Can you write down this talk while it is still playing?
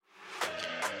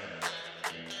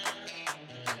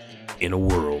In a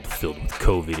world filled with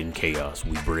COVID and chaos,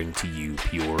 we bring to you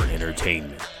pure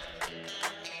entertainment.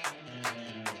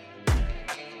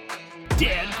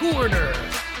 Dad Corner,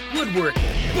 woodworking,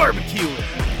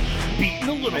 barbecuing, beating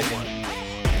the little one.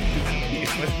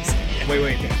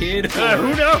 Wait, the kid?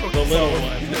 Who knows? The little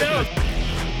one.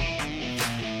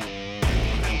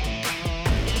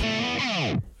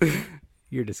 Who knows?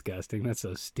 You're disgusting. That's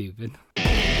so stupid.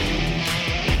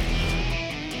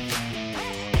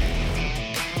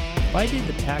 Why did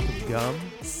the pack of gum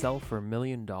sell for $1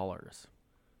 million? Because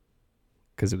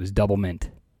it was double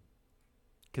mint.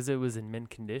 Because it was in mint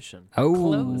condition.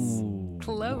 Oh.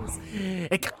 Close.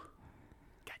 Gotcha.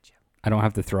 I don't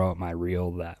have to throw out my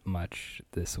reel that much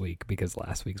this week because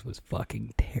last week's was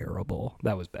fucking terrible.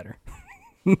 That was better.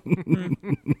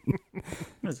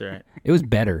 That's all right. It was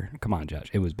better. Come on, Josh.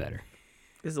 It was better.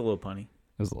 It's a little punny.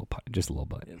 It was a little pun, just a little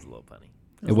bit. It was a little funny.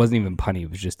 It wasn't even punny. It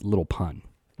was just a little pun,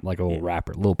 like a little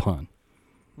rapper, little pun.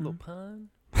 Little pun.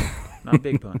 Not a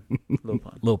big pun. Little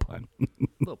pun. Little pun.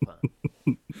 Little pun.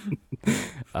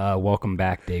 Welcome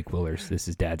back, Dayquillers. This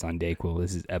is Dad's on Dayquill.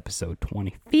 This is episode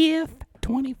 25.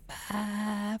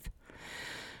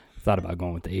 Thought about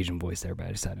going with the Asian voice there, but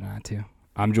I decided not to.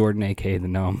 I'm Jordan, a.k.a. the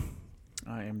Gnome.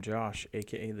 I am Josh,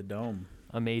 a.k.a. the Dome.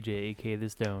 I'm AJ, a.k.a. the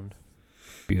Stone.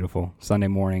 Beautiful. Sunday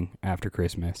morning after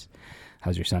Christmas.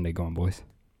 How's your Sunday going, boys?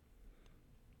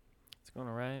 It's going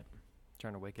all right.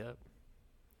 Trying to wake up.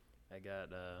 I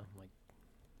got a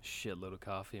shitload of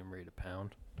coffee. I'm ready to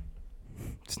pound.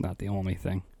 It's not the only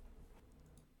thing.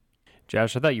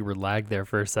 Josh, I thought you were lagged there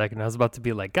for a second. I was about to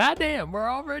be like, God damn, we're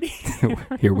already.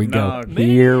 Here we go. No,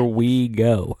 Here we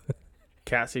go.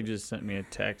 Cassie just sent me a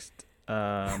text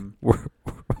that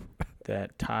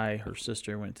Ty, her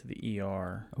sister, went to the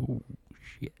ER. Oh,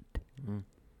 shit.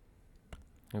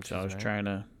 So I was trying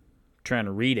to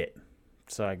read it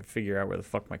so I could figure out where the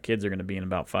fuck my kids are going to be in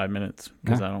about 5 minutes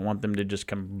because I don't want them to just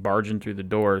come barging through the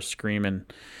door screaming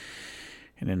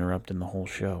and interrupting the whole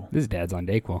show. This is Dad's on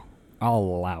Dayquil. I'll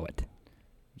allow it.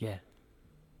 Yeah.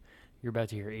 You're about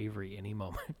to hear Avery any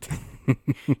moment.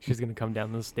 She's going to come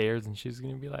down those stairs and she's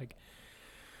going to be like,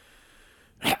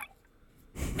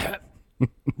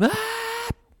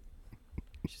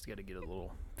 she's got to get a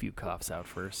few coughs out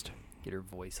first. Get her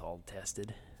voice all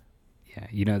tested.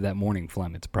 Yeah, that morning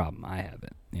phlegm, it's a problem. I have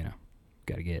it,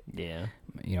 Got to get, Yeah.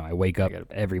 I wake up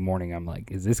every morning, I'm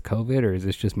like, is this COVID or is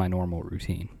this just my normal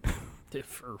routine?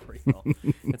 For real.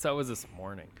 It's always this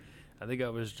morning. I think I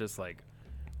was just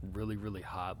really, really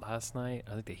hot last night.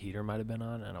 I think the heater might have been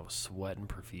on and I was sweating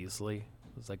profusely.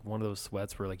 It was like one of those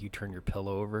sweats where you turn your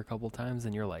pillow over a couple times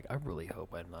and you're like, I really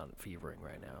hope I'm not fevering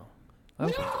right now.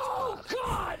 No,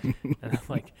 God! And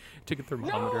I took a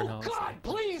thermometer and I was like,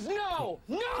 please, no!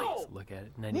 Please look at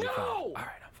it. 95. No! All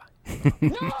right, I'm fine. It's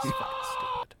fucking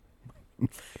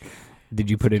stupid.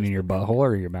 Did you put it in your butthole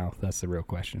or your mouth? That's the real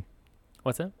question.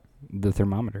 What's that? The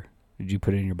thermometer. Did you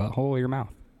put it in your butthole or your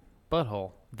mouth?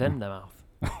 Butthole, then the mouth.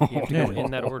 You have to go in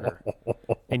that order.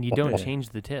 And you don't change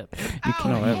the tip. You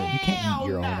can't eat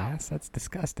your own ass. That's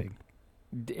disgusting.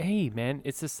 Hey, man,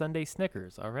 it's a Sunday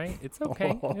Snickers, all right? It's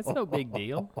okay. It's no big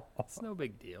deal. It's no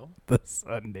big deal. The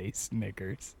Sunday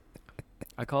Snickers.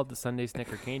 I call it the Sunday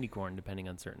Snicker candy corn, depending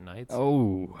on certain nights.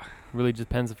 Oh. Really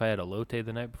depends if I had a elote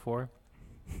the night before.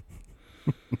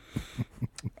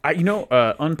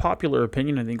 Unpopular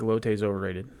opinion, I think elote is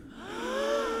overrated.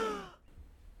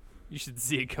 You should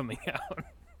see it coming out.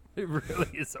 It really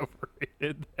is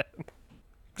overrated.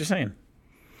 Just saying.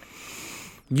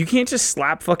 You can't just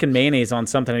slap fucking mayonnaise on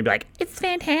something and be like, it's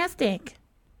fantastic.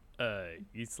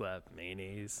 You slap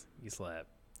mayonnaise, you slap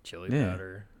chili Yeah.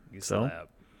 powder, you So? slap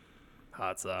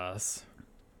hot sauce,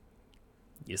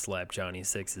 you slap Johnny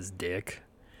Six's dick.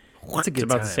 It's a good It's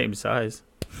about time. the same size.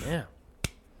 Yeah.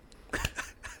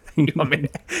 You want me to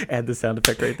add the sound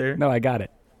effect right there? No, I got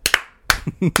it.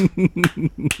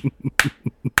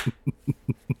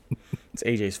 It's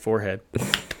AJ's forehead.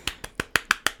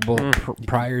 Well,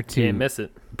 prior to Can't miss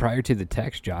it. Prior to the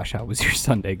text, Josh, how was your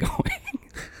Sunday going?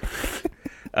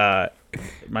 My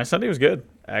Sunday was good,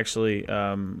 actually.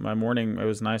 My morning, it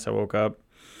was nice. I woke up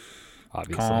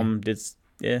Obviously. calm.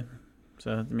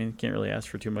 So, can't really ask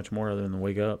for too much more other than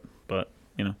wake up. But,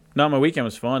 no, my weekend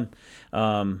was fun.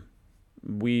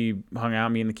 We hung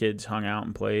out, me and the kids hung out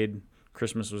and played.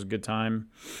 Christmas was a good time.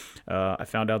 I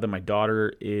found out that my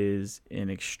daughter is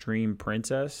an extreme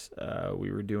princess.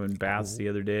 We were doing baths the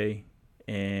other day.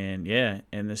 And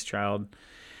this child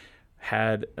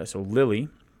had, Lily,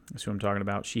 that's who I'm talking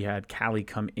about, she had Callie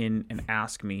come in and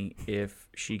ask me if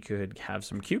she could have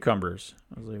some cucumbers.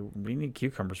 I was like, what do you need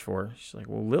cucumbers for? She's like,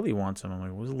 well, Lily wants them. I'm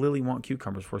like, what does Lily want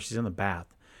cucumbers for? She's in the bath.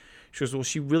 She goes, well,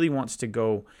 she really wants to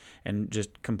go and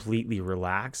just completely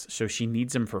relax, so she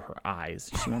needs them for her eyes.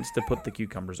 She wants to put the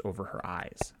cucumbers over her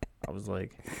eyes. I was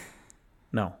like,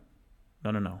 no.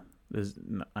 This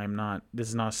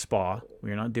is not a spa.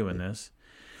 We're not doing this.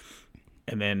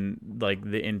 And then, like,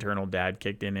 the internal dad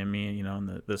kicked in me, you know,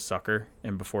 and the sucker.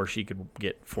 And before she could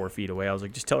get 4 feet away, I was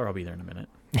like, just tell her I'll be there in a minute.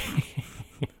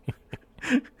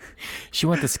 She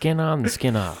want the skin on, the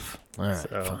skin off. All right,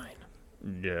 So,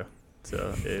 fine. Yeah.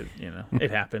 So,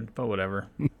 it happened, but whatever.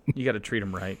 You got to treat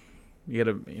them right. You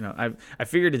got to, I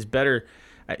figured it's better,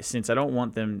 since I don't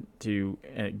want them to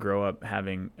grow up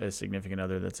having a significant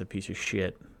other that's a piece of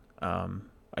shit.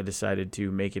 I decided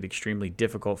to make it extremely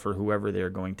difficult for whoever they're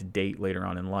going to date later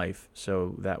on in life.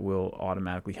 So that will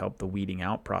automatically help the weeding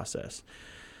out process.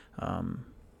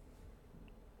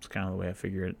 It's kind of the way I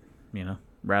figure it,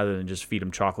 rather than just feed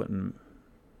them chocolate and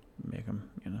make them,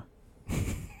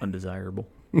 undesirable.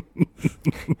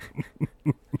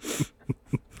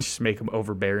 Just make them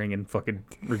overbearing and fucking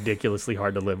ridiculously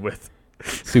hard to live with.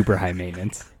 Super high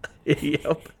maintenance.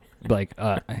 Yep. Like,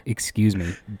 excuse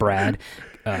me, Brad,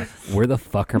 where the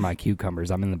fuck are my cucumbers?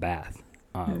 I'm in the bath.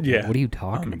 Yeah. What are you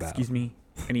talking about? Excuse me.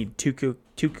 I need two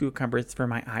cucumbers for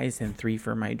my eyes and 3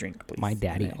 for my drink, please. My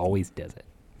daddy always does it.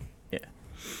 Yeah.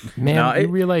 Man, No, you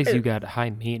realize you got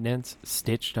high maintenance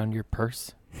stitched on your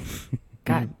purse?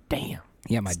 God damn.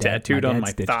 Yeah, my It's dad tattooed on my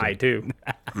stitched thigh it. too.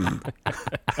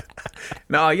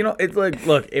 No, it's like,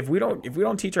 look, if we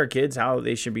don't teach our kids how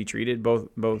they should be treated, both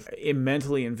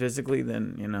mentally and physically,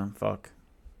 then fuck.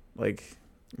 Like,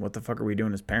 what the fuck are we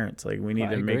doing as parents? Like, we need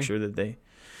to make sure that they,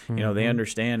 they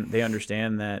understand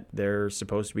that they're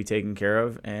supposed to be taken care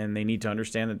of, and they need to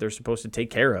understand that they're supposed to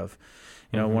take care of.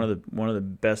 One of the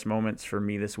best moments for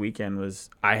me this weekend was,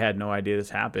 I had no idea this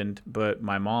happened, but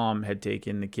my mom had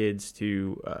taken the kids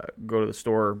to go to the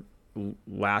store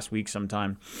last week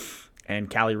sometime, and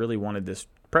Callie really wanted this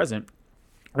present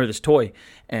or this toy,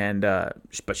 and but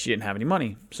she didn't have any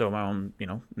money. So my mom,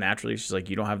 naturally, she's like,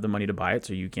 you don't have the money to buy it,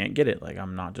 so you can't get it. Like,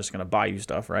 I'm not just gonna buy you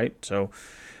stuff, right? So,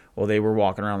 well, they were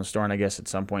walking around the store, and I guess at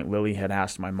some point Lily had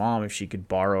asked my mom if she could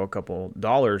borrow a couple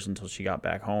dollars until she got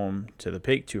back home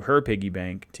to her piggy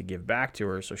bank to give back to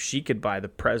her, so she could buy the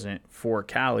present for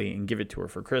Callie and give it to her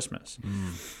for Christmas.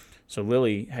 So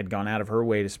Lily had gone out of her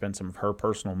way to spend some of her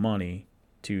personal money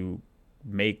to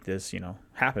make this,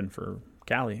 happen for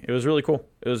Callie. It was really cool.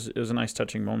 It was a nice,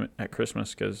 touching moment at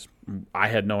Christmas, because I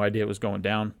had no idea it was going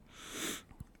down,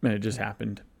 and it just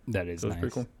happened. That is So it was nice.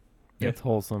 pretty cool. It's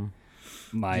wholesome.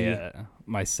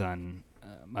 My son,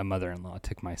 my mother-in-law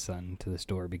took my son to the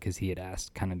store because he had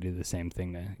asked kind of do the same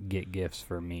thing to get gifts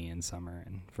for me in summer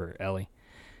and for Ellie.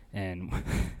 And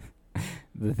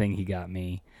the thing he got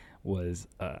me was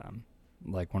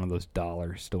like one of those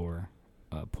dollar store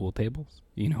pool tables,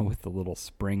 with the little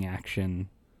spring action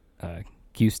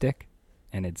cue stick.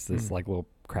 And it's this like little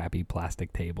crappy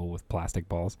plastic table with plastic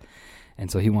balls. And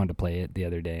so he wanted to play it the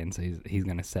other day, and so he's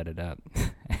going to set it up.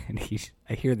 And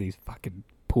I hear these fucking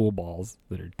pool balls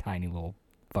that are tiny little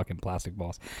fucking plastic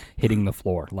balls hitting the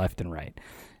floor left and right.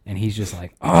 And he's just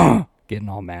like, oh, getting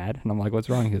all mad. And I'm like, what's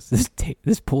wrong? He goes,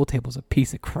 this pool table's a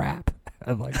piece of crap.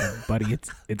 I'm like, buddy,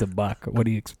 it's a buck. What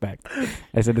do you expect?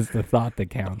 I said, it's the thought that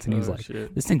counts. And he was like,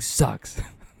 shit. this thing sucks.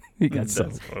 He got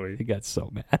funny.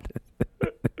 so mad.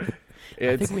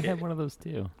 I think we had one of those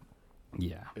too.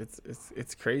 Yeah.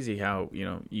 It's crazy how,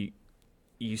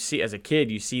 you see, as a kid,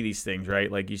 you see these things,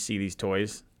 right? Like, you see these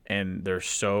toys, and they're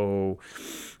so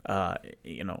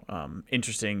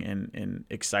interesting and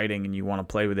exciting, and you want to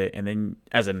play with it. And then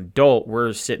as an adult,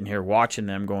 we're sitting here watching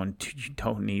them going, dude, you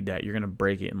don't need that. You're going to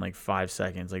break it in like 5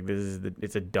 seconds. Like,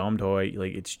 it's a dumb toy.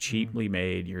 Like, it's cheaply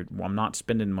made. I'm not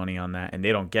spending money on that. And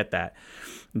they don't get that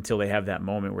until they have that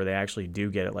moment where they actually do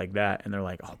get it like that. And they're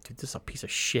like, oh, dude, this is a piece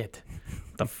of shit.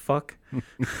 What the fuck?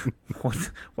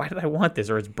 Why did I want this?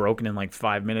 Or it's broken in like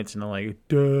 5 minutes, and they're like,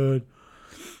 Dad,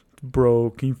 it's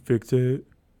broke. Can you fix it?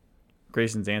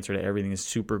 Grayson's answer to everything is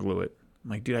super glue it.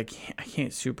 I'm like, dude, I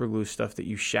can't super glue stuff that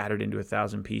you shattered into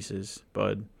 1,000 pieces,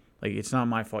 bud. Like, it's not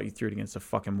my fault you threw it against the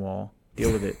fucking wall.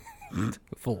 Deal with it.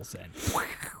 Full send.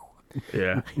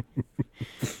 Yeah.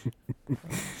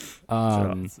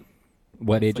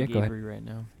 What age? Like Go ahead. Avery right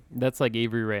now. That's like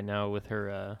Avery right now with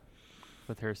her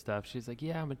stuff. She's like,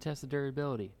 yeah, I'm gonna test the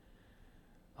durability.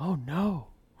 Oh no.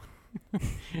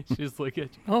 She's like,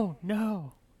 oh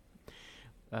no.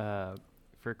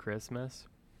 For Christmas,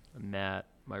 Matt,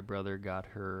 my brother, got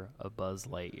her a Buzz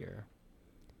Lightyear,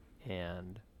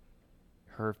 and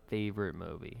her favorite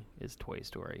movie is Toy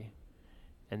Story,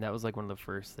 and that was like one of the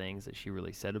first things that she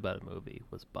really said about a movie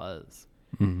was Buzz.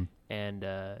 Mhm. and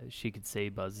she could say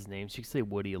Buzz's name. She could say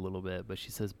Woody a little bit, but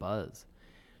she says Buzz.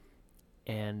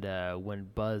 And when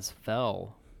Buzz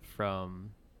fell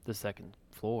from the second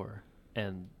floor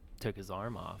and took his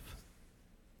arm off,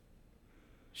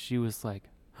 she was like,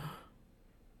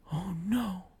 "Oh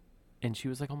no!" And she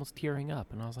was like almost tearing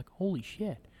up, and I was like, "Holy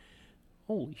shit!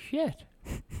 Holy shit!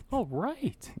 All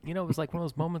right." You know, it was like one of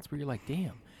those moments where you're like,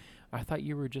 "Damn, I thought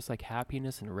you were just like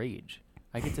happiness and rage.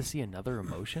 I get to see another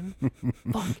emotion.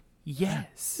 Fuck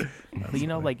yes!" But, you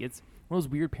know, like it's one of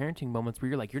those weird parenting moments where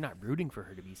you're like, you're not rooting for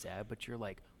her to be sad, but you're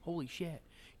like, "Holy shit!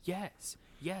 Yes,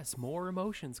 yes, more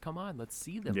emotions. Come on, let's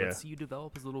see them. Yeah. Let's see you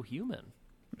develop as a little human."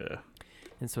 Yeah.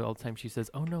 And so all the time she says,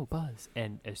 "Oh no, Buzz!"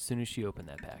 And as soon as she opened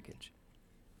that package,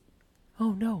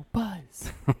 "Oh no,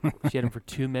 Buzz!" She had him for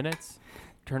 2 minutes,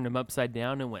 turned him upside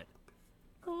down, and went,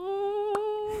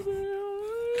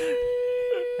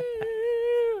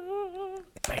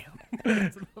 bam,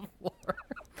 to the floor.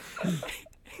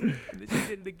 And then she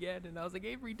did it again, and I was like,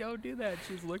 "Avery, don't do that."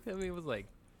 She just looked at me and was like,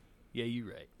 "Yeah, you're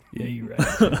right. Yeah, you're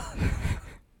right.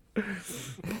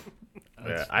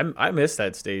 Yeah, I miss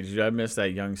that stage. I miss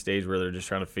that young stage where they're just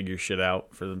trying to figure shit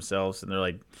out for themselves, and they're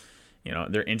like, you know,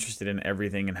 they're interested in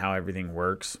everything and how everything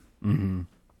works. Mm-hmm.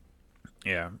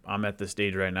 Yeah, I'm at the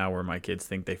stage right now where my kids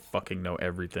think they fucking know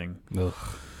everything, Ugh.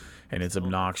 and it's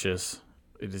obnoxious.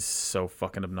 It is so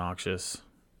fucking obnoxious.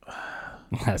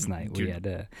 Last night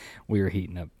Dude. we were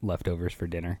heating up leftovers for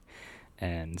dinner,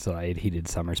 and so I had heated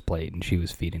Summer's plate, and she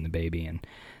was feeding the baby, and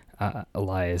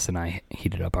Elias and I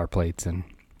heated up our plates, and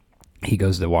he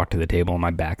goes to walk to the table, and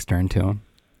my back's turned to him,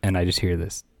 and I just hear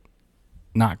this,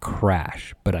 not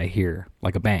crash, but I hear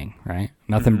like a bang, right?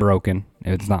 Nothing broken.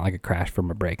 It's not like a crash from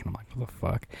a break, and I'm like, what the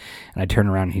fuck? And I turn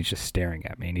around, and he's just staring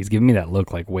at me, and he's giving me that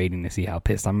look like waiting to see how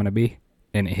pissed I'm going to be,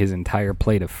 and his entire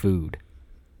plate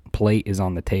is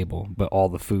on the table, but all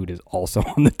the food is also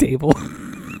on the table.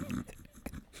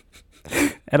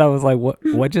 And I was like,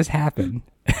 what just happened?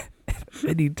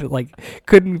 And he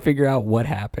couldn't figure out what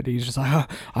happened. He's just like,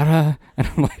 and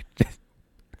I'm like, just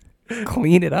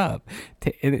clean it up.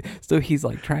 So he's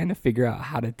like trying to figure out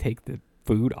how to take the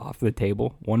food off the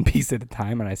table one piece at a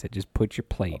time. And I said, just put your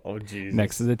plate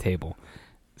next to the table,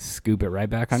 scoop it right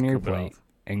back on your plate,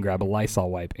 and grab a Lysol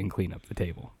wipe and clean up the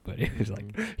table. But it was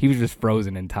like, he was just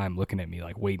frozen in time looking at me,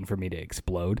 like waiting for me to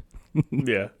explode.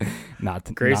 Yeah.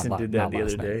 Grayson did that the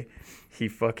other day. He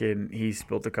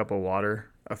spilled a cup of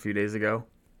water a few days ago,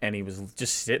 and he was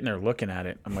just sitting there looking at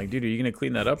it. I'm like, dude, are you going to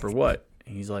clean that up or what?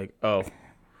 And he's like, oh.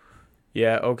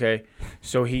 Yeah, okay.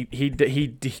 So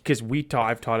because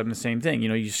I've taught him the same thing. You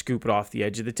know, you scoop it off the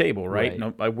edge of the table, right?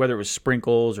 No, like whether it was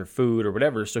sprinkles or food or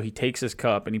whatever. So he takes his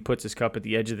cup and he puts his cup at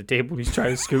the edge of the table. He's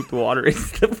trying to scoop the water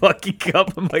into the fucking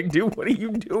cup. I'm like, dude, what are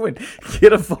you doing?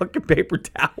 Get a fucking paper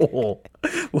towel.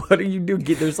 What are you doing?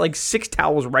 There's like 6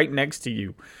 towels right next to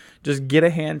you. Just get a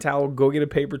hand towel. Go get a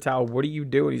paper towel. What are you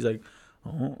doing? He's like,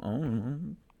 oh,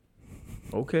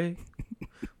 okay.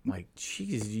 I'm like,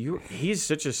 jeez, he's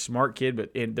such a smart kid,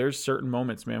 but there's certain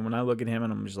moments, man, when I look at him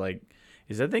and I'm just like,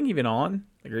 is that thing even on?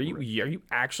 Like, are you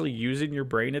actually using your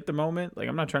brain at the moment? Like,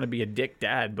 I'm not trying to be a dick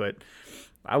dad, but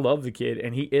I love the kid,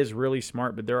 and he is really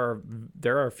smart. But there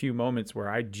are a few moments where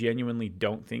I genuinely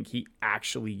don't think he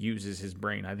actually uses his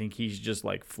brain. I think he's just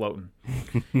like floating.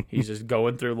 He's just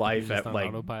going through life at like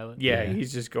autopilot. Yeah,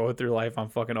 he's just going through life on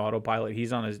fucking autopilot.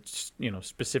 He's on a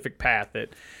specific path that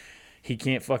he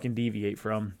can't fucking deviate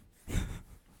from.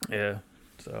 Yeah.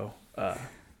 So the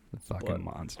fucking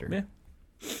monster.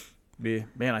 Yeah.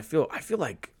 Man, I feel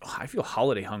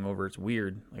holiday hungover. It's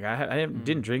weird. Like I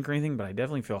didn't drink or anything, but I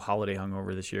definitely feel holiday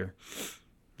hungover this year.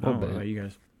 I don't know about you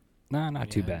guys. No,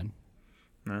 not too bad.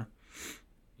 No.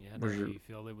 Yeah, I don't really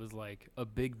feel it was like a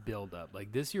big build up.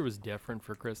 Like this year was different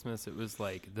for Christmas. It was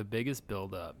like the biggest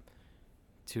build up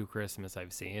to Christmas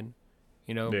I've seen.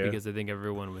 You know, because I think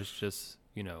everyone was just,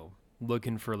 you know,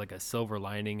 looking for like a silver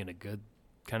lining and a good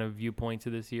kind of viewpoint to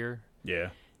this year. Yeah.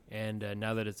 And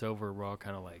now that it's over, we're all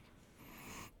kind of like,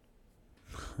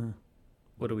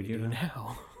 what do we do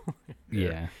now?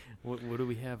 Yeah. What do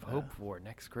we have hope for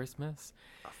next Christmas?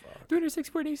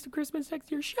 364 days to Christmas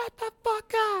next year. Shut the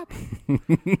fuck up.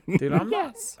 Dude,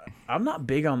 I'm not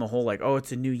big on the whole like, oh,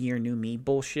 it's a new year, new me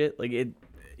bullshit. Like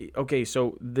okay,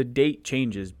 so the date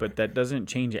changes, but that doesn't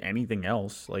change anything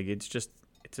else. Like it's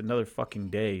another fucking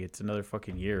day. It's another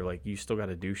fucking year. Like you still got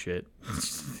to do shit.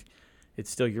 It's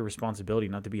still your responsibility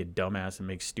not to be a dumbass and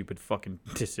make stupid fucking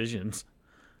decisions.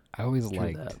 I always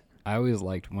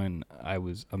liked when I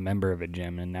was a member of a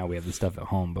gym, and now we have the stuff at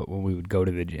home, but when we would go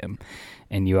to the gym,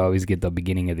 and you always get the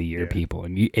beginning of the year people,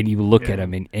 and you look at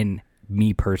them, and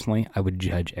me personally, I would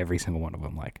judge every single one of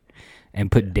them, like,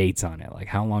 and put dates on it. Like,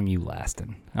 how long you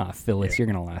lasting? Phyllis, you're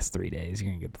going to last 3 days.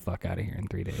 You're going to get the fuck out of here in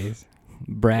 3 days.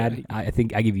 Brad, I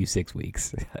think I give you 6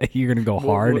 weeks. You're going to go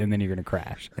hard, and then you're going to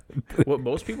crash. What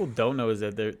most people don't know is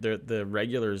that they're the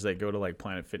regulars that go to like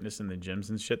Planet Fitness and the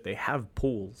gyms and shit. They have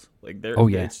pools. Like they're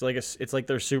it's like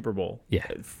their Super Bowl. Yeah.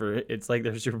 It's like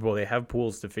their Super Bowl. They have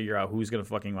pools to figure out who's gonna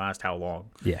fucking last how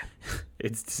long. Yeah.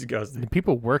 It's disgusting. The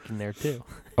people working there too.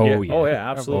 Oh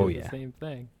yeah, absolutely. The same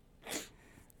thing.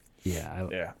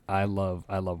 Yeah, I love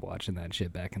watching that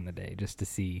shit back in the day just to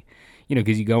see,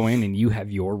 because you go in and you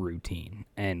have your routine,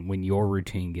 and when your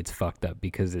routine gets fucked up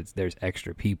because there's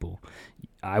extra people,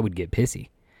 I would get pissy,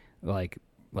 like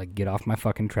get off my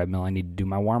fucking treadmill. I need to do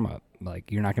my warm up.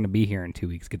 Like, you're not gonna be here in 2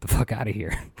 weeks. Get the fuck out of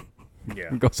here.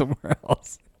 Yeah, go somewhere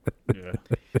else. Yeah.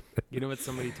 You know what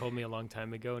somebody told me a long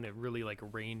time ago, and it really like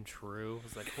rang true. I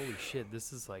was like, holy shit,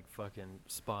 this is like fucking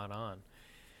spot on.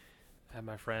 I had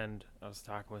my friend, I was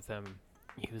talking with him,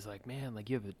 he was like, man, like,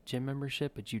 you have a gym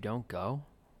membership, but you don't go?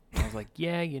 I was like,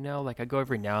 yeah, like, I go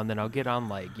every now and then. I'll get on,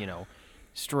 like,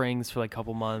 strings for, like, a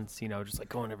couple months, just, like,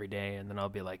 going every day, and then I'll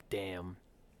be like, damn,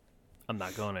 I'm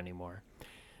not going anymore.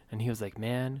 And he was like,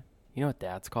 man, you know what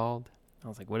that's called? I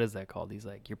was like, what is that called? He's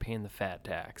like, you're paying the fat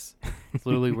tax. It's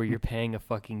literally where you're paying a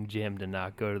fucking gym to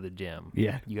not go to the gym.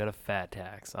 Yeah. You got a fat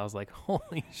tax. I was like,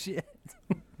 holy shit.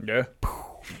 Yeah.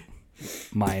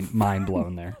 Mind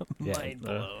blown there. Yeah. Mind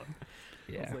blown.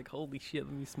 Yeah. I was like, holy shit,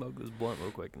 let me smoke this blunt real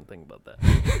quick and think about that.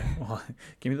 Well,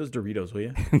 give me those Doritos, will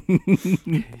you?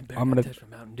 I'm going to touch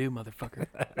my Mountain Dew, motherfucker.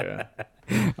 Yeah.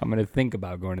 I'm going to think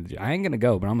about going to the gym. I ain't going to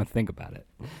go, but I'm going to think about it.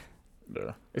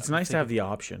 Yeah. It's nice to have the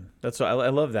option. That's what I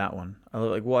love that one.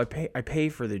 I pay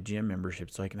for the gym membership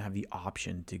so I can have the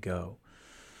option to go.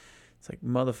 It's like,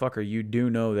 motherfucker, you do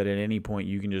know that at any point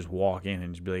you can just walk in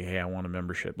and just be like, hey, I want a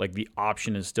membership. Like, the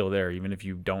option is still there, even if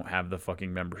you don't have the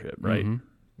fucking membership, right? Mm-hmm.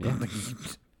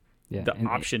 Yeah. The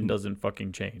option doesn't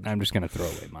fucking change. I'm just going to throw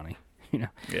away money. Yeah.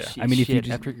 I mean, if you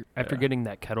just, after getting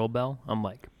that kettlebell, I'm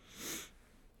like,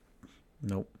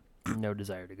 nope. No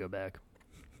desire to go back.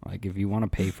 Like, if you want to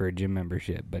pay for a gym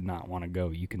membership but not want to go,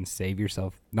 you can not save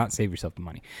yourself the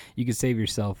money. You could save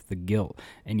yourself the guilt,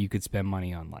 and you could spend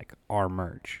money on, like, our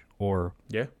merch or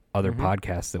other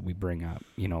podcasts that we bring up,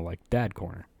 like Dad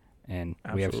Corner. And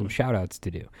we have some shout-outs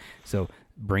to do. So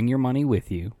bring your money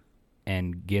with you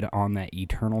and get on that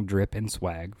eternal drip and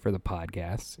swag for the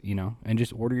podcasts, and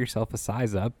just order yourself a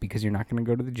size up, because you're not going to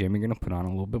go to the gym. You're going to put on a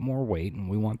little bit more weight, and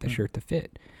we want the shirt to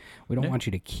fit. We don't want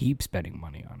you to keep spending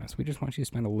money on us. We just want you to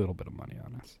spend a little bit of money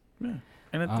on us. Yeah.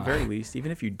 And at the very least,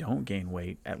 even if you don't gain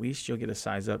weight, at least you'll get a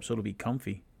size up so it'll be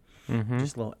comfy. Mm-hmm.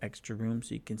 Just a little extra room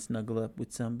so you can snuggle up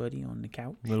with somebody on the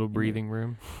couch. Little breathing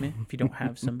room. Yeah, if you don't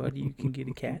have somebody, you can get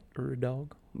a cat or a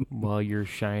dog. While you're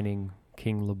shining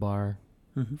King Labar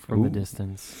from the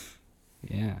distance.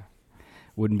 Yeah.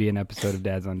 Wouldn't be an episode of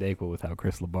Dads on Dayquill without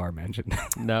Chris Labar mentioned.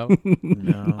 No.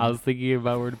 I was thinking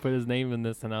about where to put his name in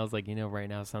this, and I was like, right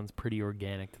now sounds pretty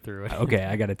organic to throw it. Okay,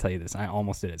 I got to tell you this. I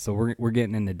almost did it. So we're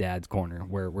getting into Dad's Corner,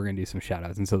 where we're going to do some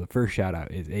shout-outs. And so the first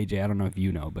shout-out is, AJ, I don't know if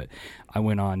you know, but I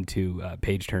went on to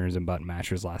Page Turners and Button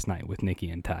Mashers last night with Nikki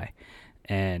and Ty.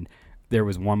 And there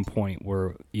was one point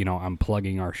where, I'm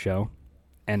plugging our show.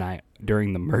 And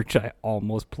during the merch, I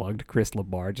almost plugged Chris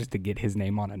Labar just to get his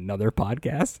name on another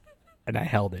podcast. And I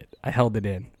held it. I held it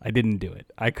in. I didn't do it.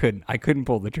 I couldn't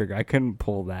pull the trigger. I couldn't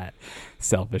pull that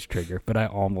selfish trigger, but I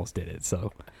almost did it.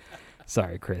 So,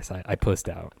 sorry, Chris. I pussed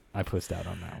out. I pussed out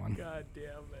on that one. God damn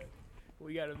it.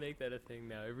 We got to make that a thing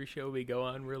now. Every show we go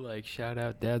on, we're like, shout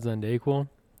out Dads on Dayquill.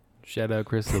 Shout out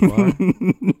Chris Labar.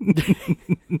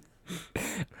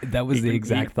 That was the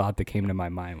exact thought that came to my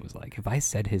mind, was like, if I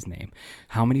said his name,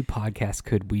 how many podcasts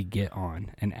could we get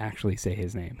on and actually say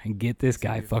his name and get this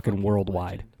guy fucking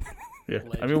worldwide? Yeah.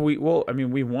 Legend.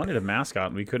 We wanted a mascot,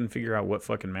 and we couldn't figure out what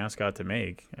fucking mascot to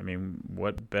make. I mean,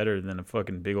 what better than a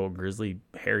fucking big old grizzly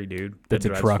hairy dude that's a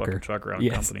drives trucker. fucking truck around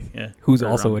company. Yeah. Who's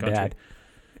also a dad.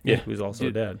 Yeah, who's also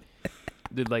a dad.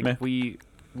 Dude, like, if we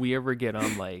ever get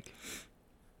on, like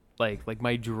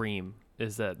my dream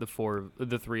is that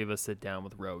the three of us sit down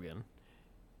with Rogan,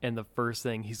 and the first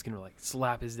thing he's gonna like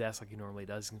slap his desk like he normally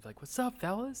does. He's gonna be like, "What's up,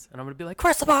 fellas?" And I'm gonna be like,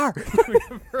 "Chris Labar."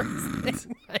 The first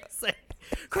thing I say,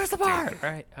 "Chris Labar." All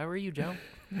right, how are you, Joe?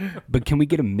 But can we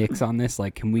get a mix on this?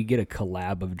 Like, can we get a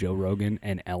collab of Joe Rogan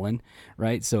and Ellen,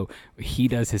 right? So he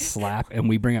does his slap, and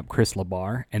we bring up Chris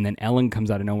Labar, and then Ellen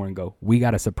comes out of nowhere and go, "We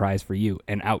got a surprise for you,"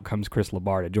 and out comes Chris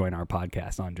Labar to join our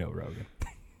podcast on Joe Rogan.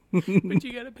 But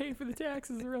you gotta pay for the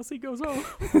taxes, or else he goes home.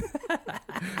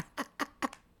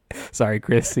 Sorry,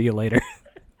 Chris. See you later.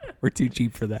 We're too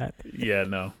cheap for that. Yeah,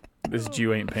 no. This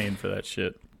Jew ain't paying for that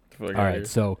shit. All right,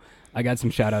 so I got some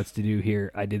shout outs to do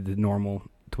here. I did the normal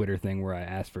Twitter thing where I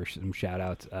asked for some shout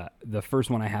outs. The first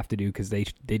one I have to do because they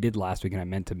did last week and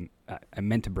I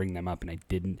meant to bring them up and I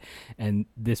didn't. And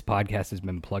this podcast has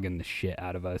been plugging the shit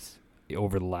out of us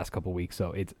over the last couple weeks.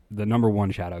 So it's the number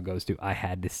one shout out goes to I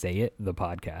Had to Say It, the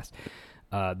podcast.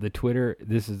 The Twitter,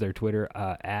 this is their Twitter,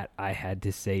 at I Had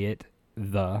to Say It,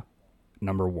 the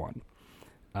number one.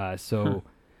 So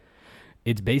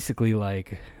it's basically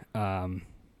like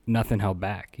nothing held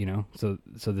back, you know? So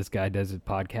this guy does a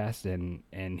podcast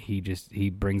and he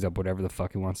brings up whatever the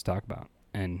fuck he wants to talk about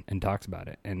and talks about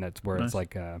it. And that's where it's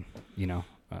like, I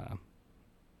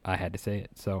had to say it.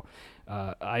 So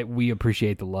we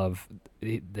appreciate the love.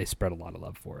 They spread a lot of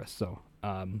love for us. So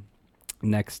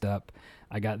next up,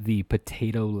 I got the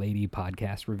Potato Lady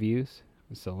podcast reviews.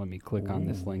 So let me click on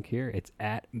this link here. It's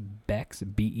at Bex,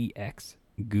 B-E-X,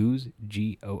 Goose,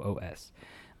 G-O-O-S.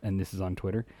 And this is on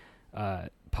Twitter.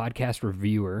 Podcast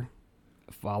reviewer,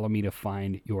 follow me to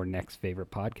find your next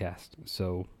favorite podcast.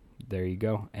 So there you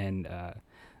go. And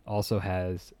also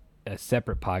has a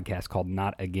separate podcast called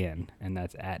Not Again, and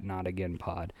that's at Not Again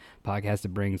Pod. Podcast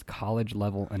that brings college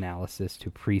level analysis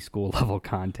to preschool level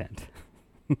content.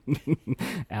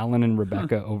 Alan and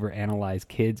Rebecca overanalyze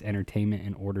kids' entertainment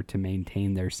in order to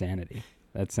maintain their sanity.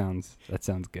 That sounds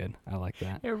good. I like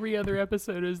that. Every other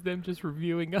episode is them just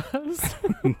reviewing us.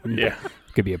 Yeah.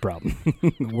 Could be a problem.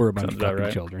 We're a bunch of fucking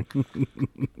right. children.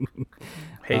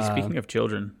 Hey, speaking of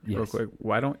children, real yes. quick,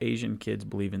 why don't Asian kids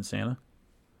believe in Santa?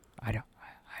 I don't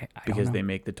Because know. they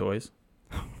make the toys.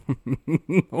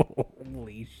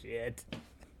 Holy shit.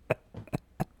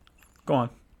 Go on.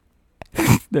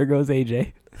 There goes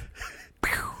AJ.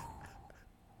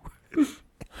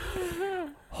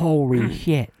 Holy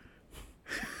shit.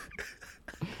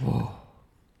 Whoa.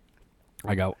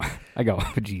 I go,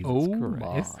 Jesus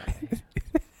Christ.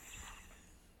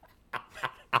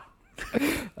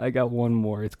 I got one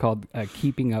more. It's called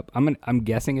Keeping Up. I'm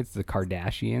guessing it's the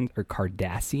Kardashians or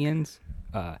Cardassians.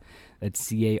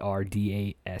 That's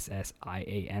Cardassians.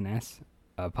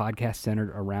 A podcast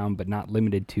centered around but not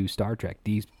limited to Star Trek,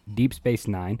 Deep Space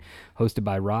Nine, hosted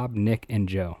by Rob, Nick, and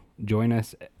Joe. Join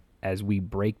us as we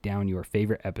break down your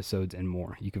favorite episodes and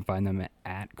more. You can find them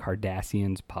at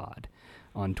Cardassians Pod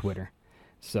on Twitter.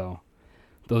 So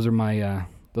those are my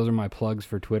plugs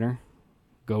for Twitter.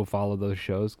 Go follow those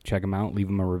shows, check them out, leave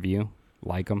them a review,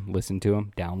 like them, listen to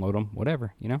them, download them,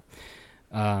 whatever, you know.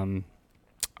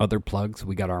 Other plugs,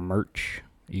 we got our merch.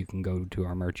 You can go to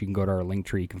our merch. You can go to our link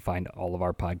tree. You can find all of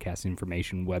our podcast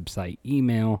information, website,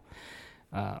 email,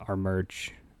 our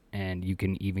merch, and you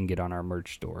can even get on our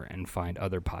merch store and find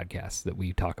other podcasts that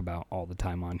we talk about all the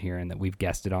time on here and that we've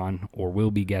guested on or will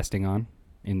be guesting on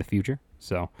in the future.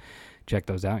 So check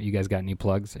those out. You guys got any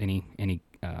plugs? Any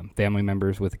family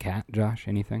members with a cat, Josh?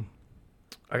 Anything?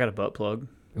 I got a butt plug.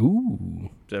 Ooh. Is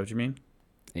that what you mean?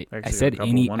 I said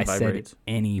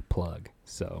any plug.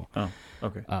 So. Oh,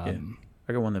 okay. Yeah.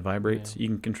 I got one that vibrates. Yeah. You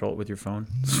can control it with your phone.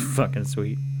 It's fucking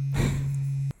sweet.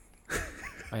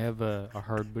 I have a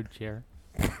hardwood chair.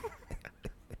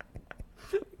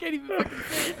 Can't even fucking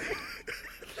say it.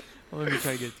 Well, let me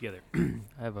try to get it together.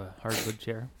 I have a hardwood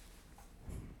chair.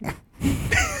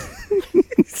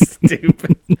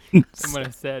 Stupid. And when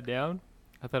I sat down,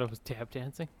 I thought I was tap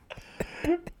dancing.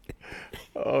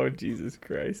 Oh, Jesus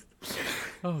Christ.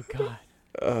 Oh, God.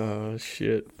 Oh,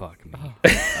 shit. Fuck me.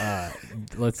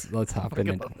 Let's hop in.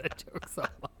 That joke so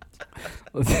much.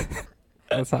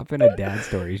 Let's hop into dad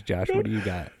stories, Josh. What do you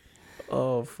got?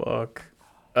 Oh, fuck.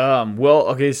 Well,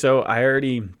 okay, so I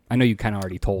know you kind of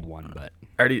already told one, but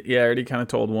I already kind of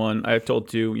told one. I've told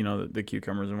two, you know, the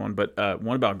cucumbers and one, but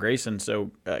one about Grayson.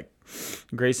 So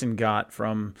Grayson got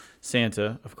from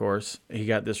Santa, of course. He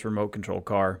got this remote control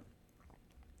car,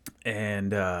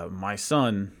 and my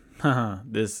son.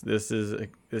 This is a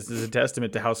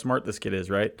testament to how smart this kid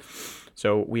is, right?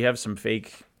 So we have some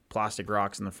fake plastic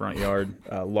rocks in the front yard,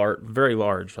 very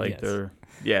large. Like yes.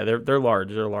 They're large.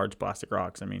 They're large plastic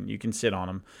rocks. I mean, you can sit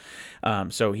on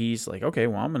them. So he's like, okay,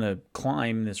 well, I'm gonna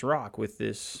climb this rock with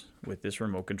this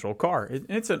remote control car.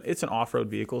 It's an off-road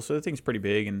vehicle, so the thing's pretty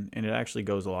big and it actually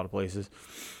goes a lot of places.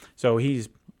 So he's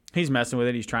messing with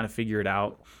it. He's trying to figure it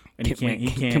out. And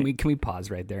Can we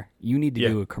pause right there? You need to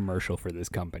do a commercial for this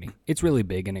company. It's really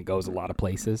big and it goes a lot of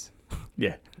places.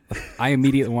 Yeah. I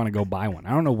immediately want to go buy one. I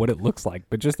don't know what it looks like,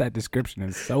 but just that description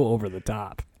is so over the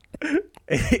top. I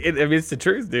mean, it's the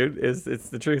truth, dude. It's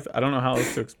the truth. I don't know how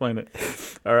else to explain it.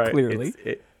 All right. Clearly.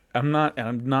 I'm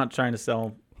not trying to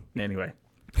sell. Anyway.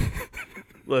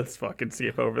 Let's fucking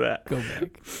skip over that. Go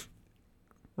back.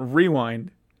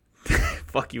 Rewind.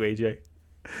 Fuck you, AJ.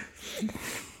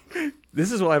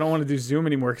 This is why I don't want to do Zoom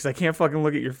anymore, because I can't fucking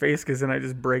look at your face, because then I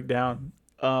just break down.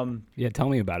 Yeah, tell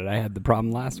me about it. I had the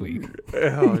problem last week.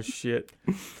 Oh shit.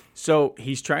 So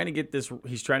he's trying to get this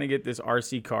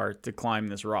RC car to climb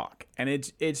this rock, and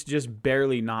it's just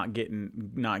barely not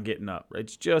getting up.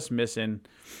 It's just missing,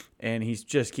 and he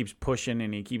just keeps pushing,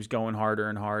 and he keeps going harder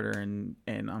and harder, and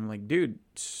I'm like, dude,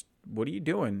 what are you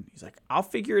doing? He's like, I'll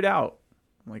figure it out.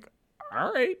 I'm like,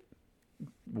 all right,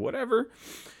 whatever.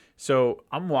 So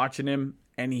I'm watching him,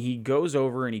 and he goes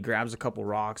over and he grabs a couple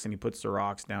rocks, and he puts the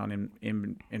rocks down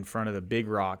in front of the big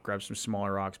rock, grabs some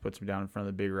smaller rocks, puts them down in front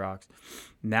of the big rocks.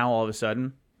 Now all of a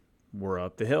sudden, we're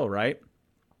up the hill, right?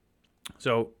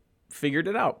 So figured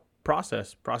it out.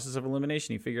 Process of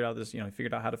elimination. He figured out this, he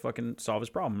figured out how to fucking solve his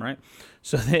problem, right?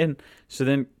 So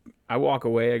then I walk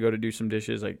away, I go to do some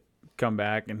dishes, I come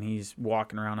back, and he's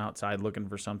walking around outside looking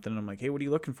for something. And I'm like, hey, what are you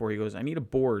looking for? He goes, I need a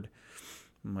board.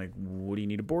 I'm like, what do you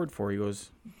need a board for? He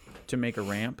goes, to make a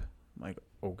ramp. I'm like,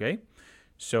 okay.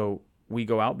 So we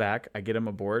go out back. I get him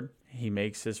a board. He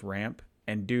makes this ramp.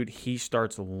 And, dude, he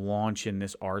starts launching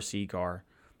this RC car.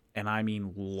 And I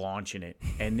mean launching it.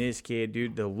 And this kid,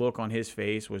 dude, the look on his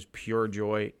face was pure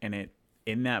joy. And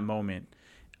in that moment,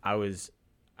 I was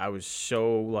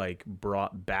so, like,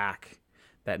 brought back.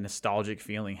 That nostalgic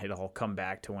feeling had all come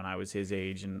back to when I was his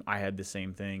age. And I had the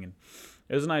same thing. And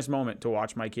it was a nice moment to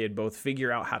watch my kid both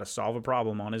figure out how to solve a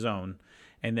problem on his own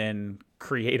and then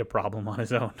create a problem on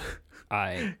his own.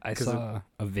 I saw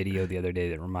a video the other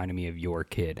day that reminded me of your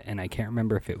kid, and I can't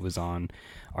remember if it was on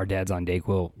our Dad's on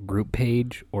Dayquill group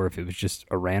page or if it was just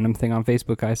a random thing on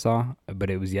Facebook I saw, but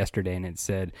it was yesterday, and it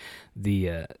said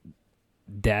the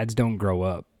dads don't grow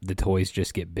up, the toys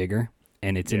just get bigger.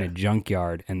 And it's in a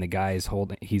junkyard, and the guy is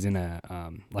he's in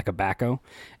a like a backhoe,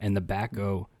 and the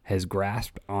backhoe has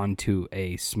grasped onto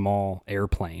a small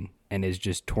airplane and is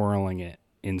just twirling it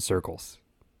in circles.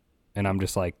 And I'm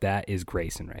just like, that is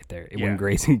Grayson right there. Yeah. When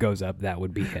Grayson goes up, that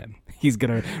would be him. He's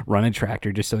going to run a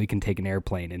tractor just so he can take an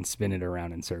airplane and spin it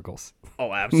around in circles.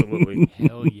 Oh, absolutely.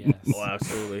 Hell yes. Oh,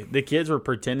 absolutely. The kids were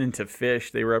pretending to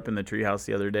fish. They were up in the treehouse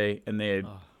the other day, and they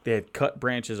had cut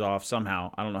branches off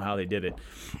somehow. I don't know how they did it,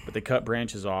 but they cut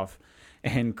branches off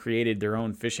and created their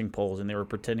own fishing poles, and they were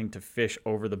pretending to fish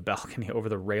over the balcony, over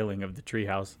the railing of the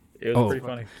treehouse. It was pretty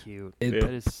funny. Cute. That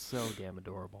is so damn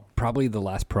adorable. Probably the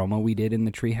last promo we did in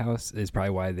the treehouse is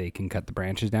probably why they can cut the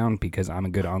branches down, because I'm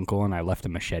a good uncle and I left a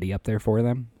machete up there for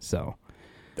them. So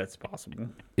that's possible.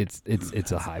 It's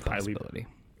a high possibility.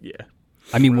 Yeah.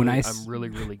 I mean, I'm really,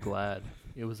 really glad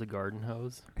it was a garden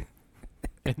hose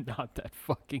and not that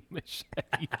fucking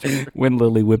machete. When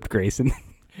Lily whipped Grayson.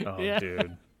 Oh, yeah.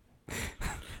 Dude.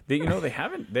 They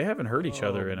haven't hurt each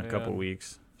other in a couple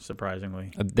weeks,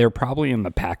 surprisingly. They're probably in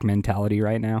the pack mentality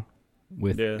right now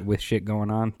with shit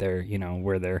going on. They're,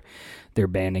 where they're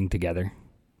banding together.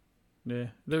 Yeah,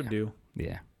 they're due.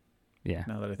 Yeah. Yeah.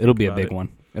 It'll be a big one.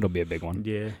 It'll be a big one.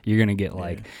 Yeah. You're going to get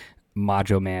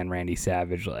Macho Man Randy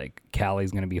Savage, like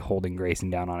Callie's going to be holding Grayson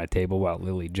down on a table while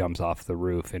Lily jumps off the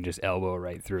roof and just elbow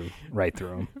right through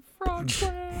him. Frog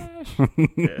crash.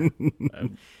 Yeah.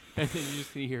 And then you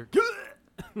just see here.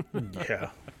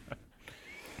 Yeah.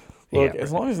 Look,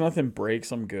 as long as nothing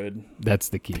breaks, I'm good. That's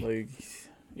the key. Like,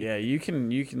 yeah, you can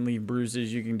leave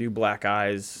bruises. You can do black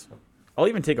eyes. I'll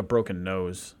even take a broken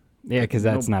nose. Yeah, because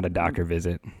that's not a doctor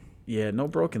visit. Yeah, no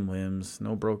broken limbs,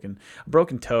 no broken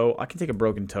toe. I can take a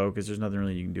broken toe because there's nothing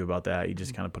really you can do about that. You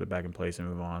just kind of put it back in place and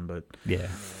move on. But yeah,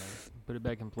 put it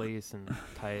back in place and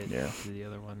tie it to the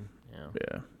other one.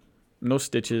 Yeah. No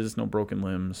stitches, no broken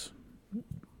limbs,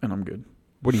 and I'm good.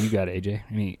 What do you got, AJ?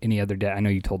 Any other dad? I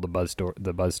know you told the buzz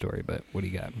story, but what do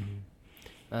you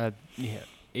got?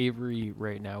 Avery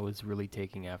right now is really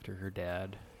taking after her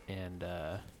dad and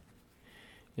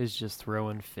is just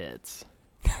throwing fits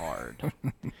hard.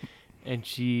 And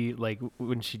she,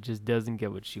 when she just doesn't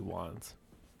get what she wants.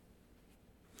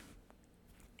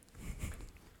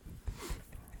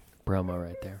 Promo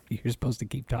right there. You're supposed to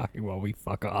keep talking while we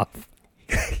fuck off.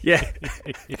 Yeah.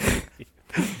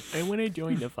 I want to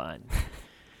join the fun.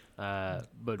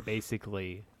 But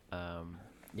basically,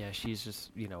 she's just,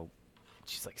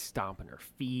 she's like stomping her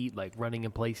feet, like running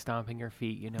in place, stomping her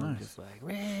feet, nice. Just like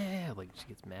she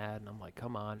gets mad, and I'm like,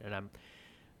 come on. And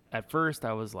at first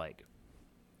I was like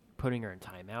putting her in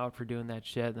timeout for doing that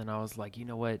shit. And then I was like, you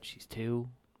know what? She's 2.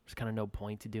 There's kind of no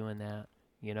point to doing that.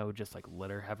 Just like let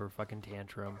her have her fucking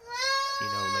tantrum.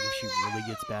 Like if she really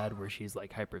gets bad where she's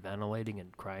like hyperventilating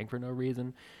and crying for no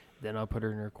reason, then I'll put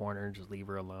her in her corner and just leave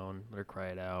her alone, let her cry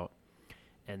it out,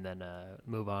 and then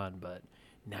move on. But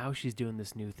now she's doing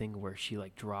this new thing where she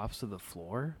like drops to the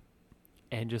floor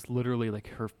and just literally like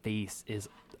her face is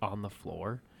on the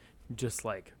floor, just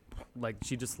like like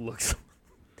she just looks,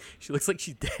 she looks like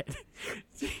she's dead.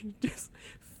 She just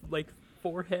like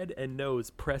forehead and nose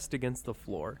pressed against the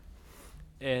floor.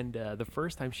 And the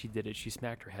first time she did it, she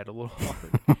smacked her head a little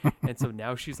hard. And so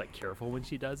now she's like careful when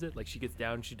she does it. Like she gets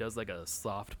down, she does like a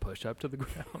soft push up to the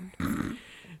ground,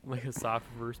 like a soft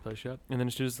reverse push up, and then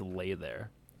she just lay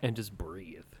there and just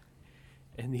breathe.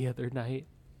 And the other night,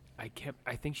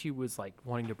 I think she was like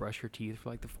wanting to brush her teeth for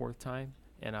like the 4th time,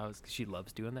 and she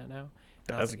loves doing that now.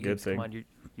 And That's a good thing. Come on,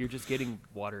 you're just getting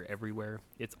water everywhere.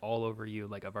 It's all over you.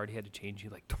 Like I've already had to change you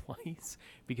like twice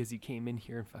because you came in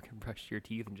here and fucking brushed your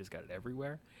teeth and just got it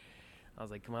everywhere. I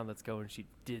was like, come on, let's go. And she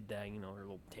did that, her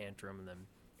little tantrum. And then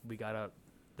we got out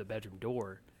the bedroom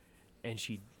door, and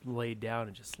she laid down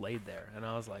and just laid there. And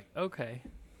I was like, okay,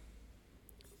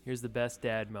 here's the best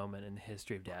dad moment in the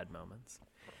history of dad moments.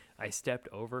 I stepped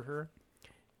over her,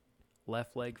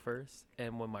 left leg first,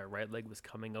 and when my right leg was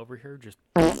coming over here, just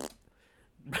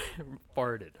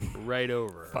farted right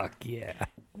over her. Fuck yeah.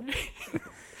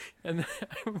 And then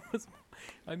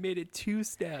I made it 2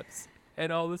 steps,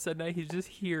 and all of a sudden I just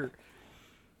hear,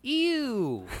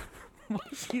 ew, while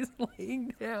she's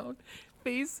laying down,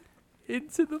 face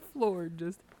into the floor,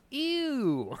 just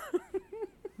ew.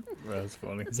 That's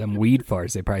funny. Some weed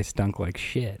farts, they probably stunk like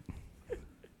shit.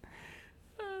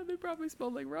 They probably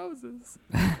smelled like roses.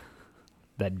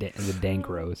 The dank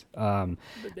rose. The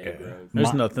dank rose.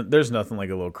 There's nothing like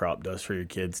a little crop dust for your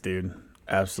kids, dude.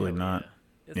 Absolutely not.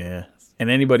 It's Yeah. And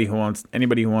anybody who wants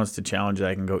to challenge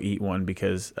that can go eat one,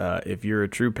 because if you're a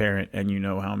true parent and you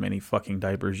know how many fucking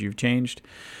diapers you've changed,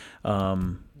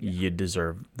 you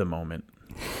deserve the moment.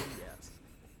 Yes.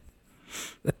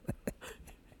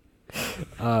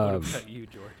 What about you,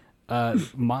 George?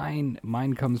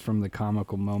 Mine comes from the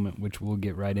comical moment, which we'll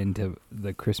get right into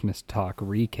the Christmas talk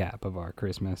recap of our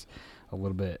Christmas a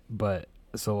little bit. But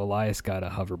so Elias got a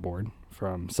hoverboard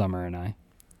from Summer and I,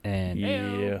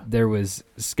 and there was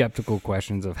skeptical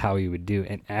questions of how he would do.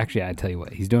 And actually, I tell you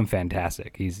what, he's doing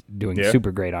fantastic. He's doing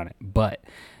super great on it. But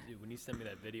dude, when you sent me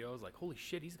that video, I was like, holy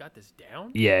shit, he's got this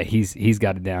down? yeah, he's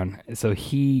got it down. So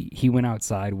he went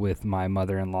outside with my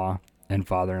mother-in-law and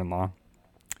father-in-law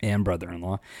and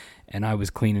brother-in-law, and I was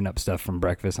cleaning up stuff from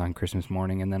breakfast on Christmas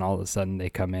morning, and then all of a sudden they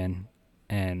come in,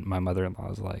 and my mother-in-law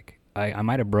was like, I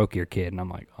might have broke your kid, and I'm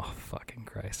like, oh, fucking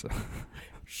Christ.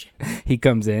 Shit. He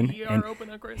comes in, and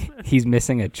open on Christmas. he's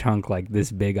missing a chunk like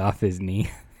this big off his knee.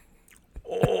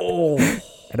 Oh.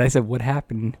 And I said, what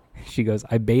happened? She goes,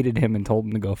 I baited him and told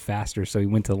him to go faster, so he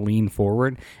went to lean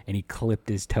forward, and he clipped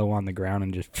his toe on the ground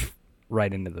and just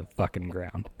right into the fucking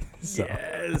ground. So.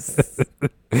 Yes.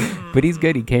 But he's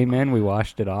good. He came in, we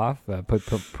washed it off, put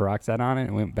peroxide on it,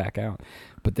 and went back out.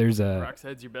 But there's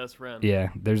Peroxide's your best friend. Yeah,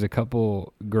 there's a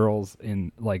couple girls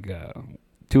in, like,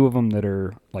 2 of them that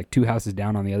are, like, 2 houses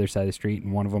down on the other side of the street,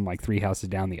 and one of them, like, 3 houses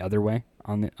down the other way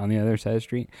on the other side of the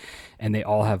street. And they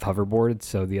all have hoverboards,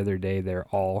 so the other day they're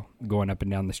all going up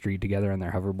and down the street together on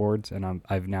their hoverboards, and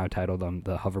I've now titled them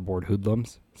the Hoverboard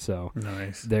Hoodlums. So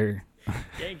nice. They're...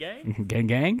 Gang, gang? Gang,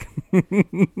 gang?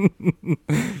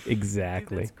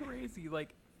 Exactly. Dude, that's crazy.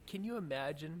 Like, can you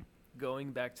imagine going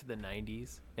back to the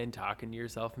 90s and talking to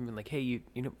yourself and being like, hey, you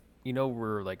know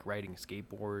we're, like, riding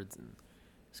skateboards and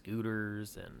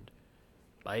scooters and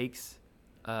bikes.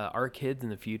 Our kids in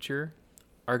the future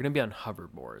are going to be on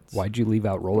hoverboards. Why'd you leave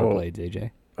out rollerblades, AJ?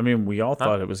 I mean, we all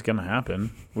thought it was going to happen.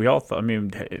 We all thought,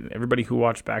 everybody who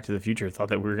watched Back to the Future thought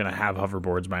that we were going to have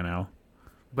hoverboards by now.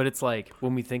 But it's like,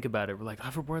 when we think about it, we're like,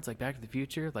 hoverboards like Back to the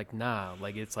Future? Like, nah.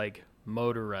 Like, it's like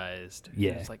motorized.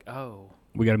 Yeah. And it's like, oh.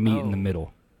 We got to meet in the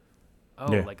middle.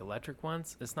 Oh, Yeah. like electric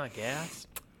ones? It's not gas?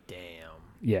 Damn.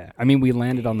 Yeah. I mean, we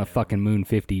landed on the fucking moon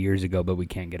 50 years ago, but we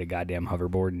can't get a goddamn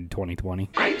hoverboard in 2020.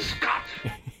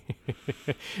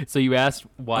 So you asked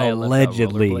why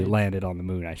Allegedly landed on the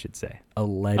moon, I should say.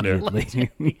 Allegedly.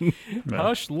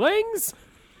 Hushlings?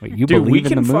 Wait, you Dude, believe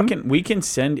in the moon? we can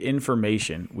send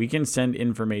information. We can send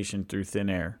information through thin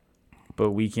air,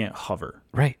 but we can't hover.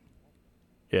 Right.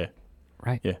 Yeah.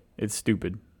 Right. Yeah. It's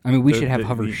stupid. I mean, we should have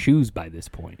hover shoes by this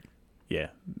point. Yeah.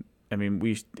 I mean,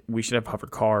 we should have hover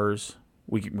cars.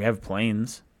 We have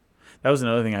planes. That was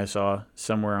another thing I saw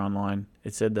somewhere online.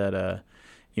 It said that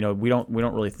we don't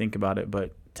really think about it,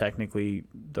 but technically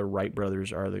the Wright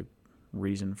brothers are the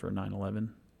reason for 9/11.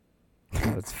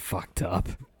 That's fucked up.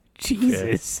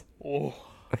 Jesus. Oh.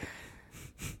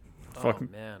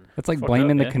 Fucking, Man. That's like fucked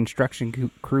blaming up, the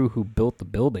construction crew who built the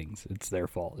buildings. It's their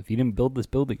fault. If you didn't build this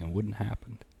building, it wouldn't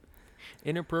happen.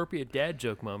 Inappropriate dad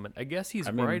joke moment. I guess he's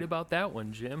right about that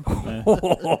one, Jim.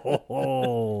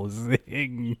 Oh,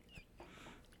 zing.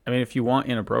 I mean, if you want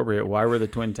inappropriate, why were the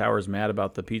Twin Towers mad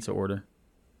about the pizza order?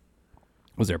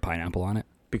 Was there pineapple on it?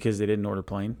 Because they didn't order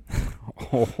plain.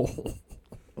 Oh.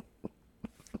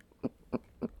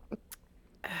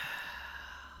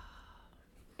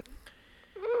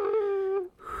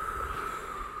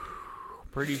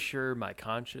 Pretty sure my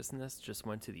consciousness just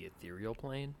went to the ethereal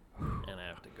plane, and I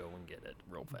have to go and get it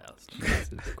real fast.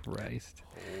 Jesus Christ.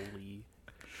 Holy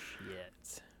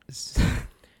shit.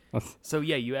 So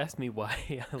yeah, you asked me why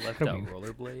I left out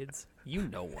rollerblades. You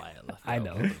know why I left I out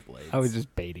know. rollerblades. I was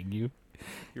just baiting you.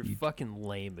 You're fucking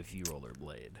lame if you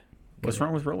rollerblade. What's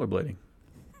wrong with rollerblading?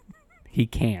 He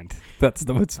can't. That's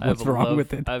what's wrong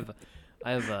with it. I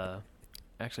have a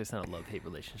actually, it's not a love-hate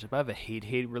relationship. I have a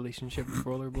hate-hate relationship with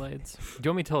rollerblades. Do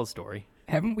you want me to tell a story?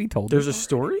 Haven't we told There's this a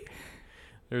story?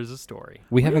 There's a story.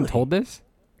 We haven't Really? told this?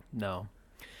 No.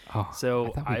 Oh, So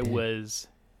thought we I did. was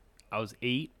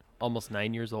 8, almost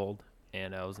 9 years old,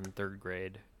 and I was in 3rd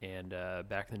grade. And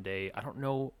back in the day, I don't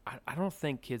know. I don't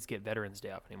think kids get Veterans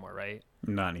Day off anymore, right?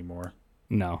 Not anymore.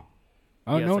 No.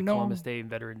 Oh, Yeah, no, it's like no. Columbus Day and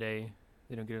Veteran Day.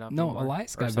 They don't get it off No, anymore.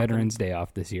 Elias or got something. Veterans Day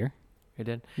off this year. It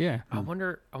did. Yeah. I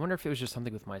wonder if it was just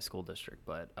something with my school district,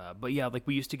 but yeah, like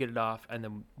we used to get it off, and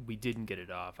then we didn't get it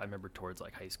off. I remember towards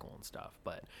like high school and stuff,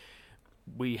 but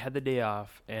we had the day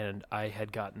off, and I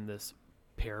had gotten this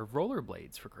pair of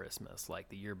rollerblades for Christmas like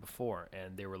the year before,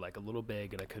 and they were like a little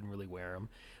big, and I couldn't really wear them,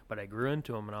 but I grew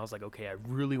into them, and I was like, okay, I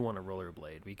really want a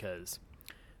rollerblade because,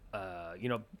 you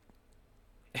know.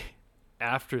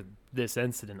 After this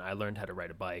incident, I learned how to ride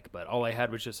a bike, but all I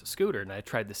had was just a scooter, and I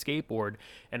tried the skateboard,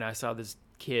 and I saw this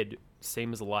kid,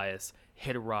 same as Elias,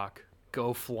 hit a rock,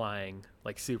 go flying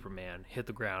like Superman, hit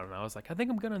the ground, and I was like, I think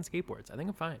I'm good on skateboards. I think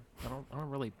I'm fine. I don't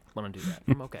really want to do that.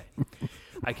 I'm okay.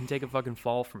 I can take a fucking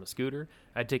fall from a scooter.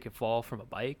 I'd take a fall from a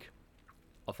bike.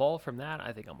 A fall from that,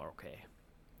 I think I'm okay.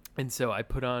 And so I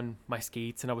put on my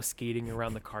skates, and I was skating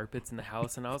around the carpets in the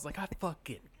house, and I was like, I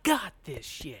fucking got this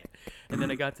shit. And then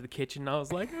I got to the kitchen, and I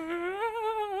was like,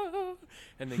 ah!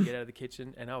 And then get out of the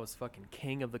kitchen, and I was fucking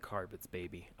king of the carpets,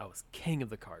 baby. I was king of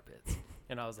the carpets.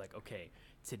 And I was like, okay,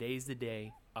 today's the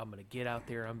day. I'm going to get out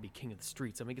there. I'm going to be king of the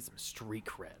streets. I'm going to get some street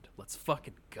cred. Let's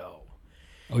fucking go.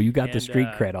 Oh, you got the And, street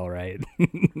cred all right.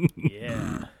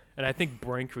 Yeah. And I think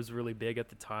Brink was really big at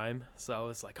the time. So I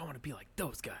was like, I want to be like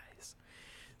those guys.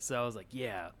 So I was like,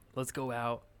 yeah, let's go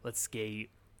out. Let's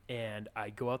skate. And I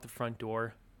go out the front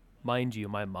door. Mind you,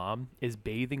 my mom is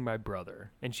bathing my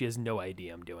brother, and she has no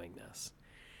idea I'm doing this.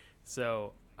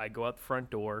 So I go out the front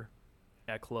door.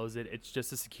 I close it. It's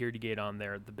just a security gate on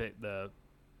there.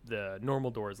 The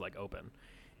normal door is like open.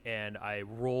 And I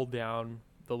roll down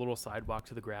the little sidewalk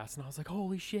to the grass, and I was like,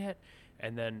 holy shit.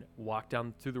 And then walk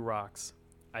down through the rocks.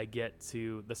 I get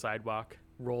to the sidewalk,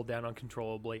 roll down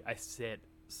uncontrollably.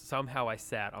 Somehow I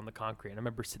sat on the concrete, and I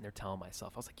remember sitting there telling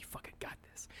myself, I was like, you fucking got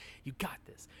this. You got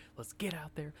this. Let's get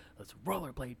out there. Let's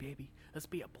rollerblade, baby. Let's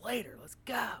be a blader. Let's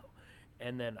go.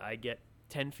 And then I get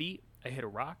 10 feet. I hit a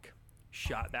rock,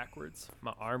 shot backwards.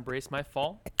 My arm braced my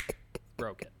fall,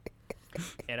 broke it.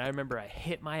 And I remember I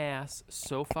hit my ass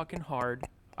so fucking hard.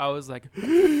 I was like, I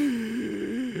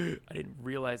didn't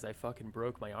realize I fucking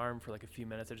broke my arm for like a few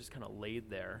minutes. I just kind of laid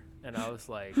there, and I was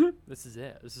like, this is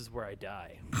it. This is where I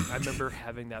die. I remember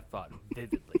having that thought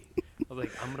vividly. I was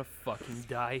like, I'm going to fucking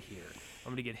die here. I'm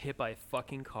going to get hit by a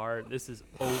fucking car. This is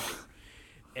over.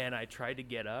 And I tried to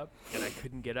get up, and I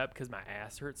couldn't get up because my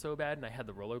ass hurt so bad, and I had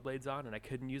the rollerblades on, and I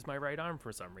couldn't use my right arm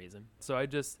for some reason. So I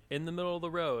just, in the middle of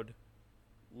the road,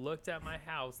 looked at my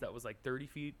house that was like 30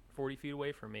 feet, 40 feet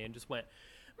away from me, and just went,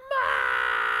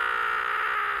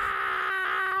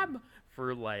 Mom!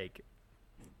 For like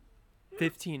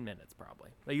 15 minutes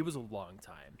probably. Like, it was a long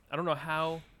time. I don't know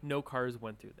how no cars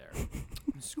went through there.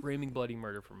 Screaming bloody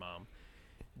murder for Mom.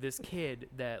 This kid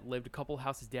that lived a couple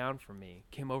houses down from me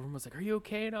came over and was like, are you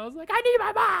okay? And I was like, I need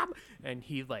my mom. And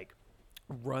he like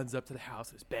runs up to the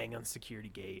house, was banging on the security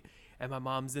gate. And my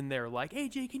mom's in there like, hey,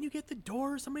 Jay, can you get the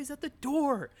door? Somebody's at the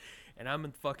door. And I'm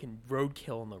in fucking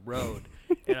roadkill on the road.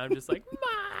 And I'm just like,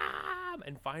 Mom.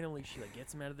 And finally she like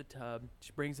gets him out of the tub.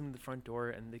 She brings him to the front door.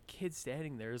 And the kid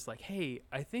standing there is like, hey,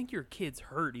 I think your kid's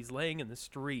hurt. He's laying in the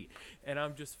street. And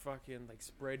I'm just fucking like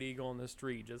spread eagle in the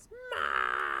street. Just,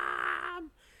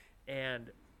 Mom. And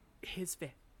his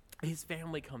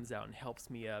family comes out and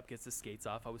helps me up, gets the skates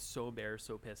off. I was so embarrassed,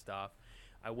 so pissed off.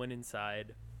 I went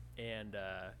inside. And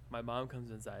my mom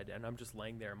comes inside, and I'm just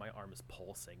laying there, and my arm is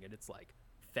pulsing, and it's like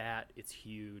fat, it's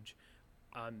huge.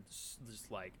 I'm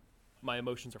just like, my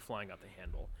emotions are flying out the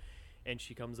handle. And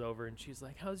she comes over, and she's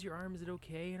like, how's your arm? Is it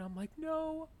okay? And I'm like,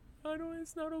 no, I don't.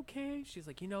 It's not okay. She's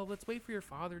like, let's wait for your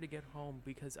father to get home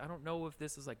because I don't know if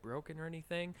this is like broken or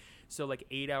anything. So like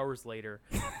 8 hours later,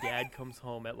 Dad comes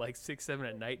home at like 6, 7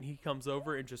 at night, and he comes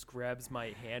over and just grabs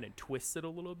my hand and twists it a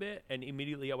little bit, and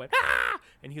immediately I went ah,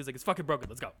 and he was like, "It's fucking broken.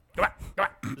 Let's go. Come on,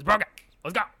 it's broken.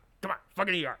 Let's go. Come on,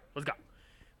 fucking ER. Let's go."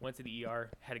 Went to the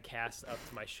ER, had a cast up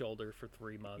to my shoulder for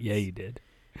 3 months. Yeah, you did.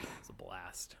 It's a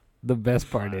blast. The best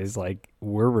part is, like,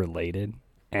 we're related,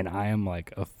 and I am,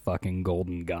 like, a fucking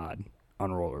golden god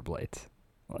on rollerblades.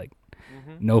 Like,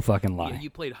 no fucking lie. Yeah, you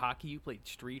played hockey. You played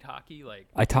street hockey. Like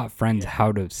I taught friends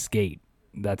how to skate.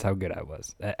 That's how good I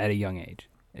was at a young age.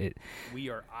 We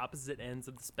are opposite ends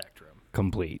of the spectrum.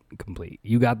 Complete.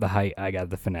 You got the height, I got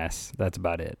the finesse. That's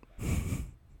about it.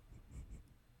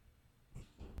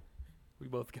 We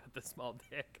both got the small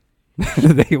dick.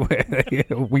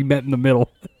 We met in the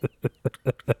middle.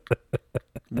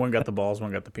 One got the balls,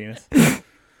 one got the penis.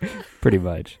 Pretty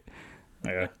much.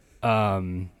 Okay.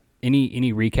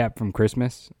 Any recap from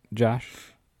Christmas, Josh?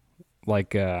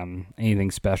 Like anything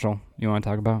special you want to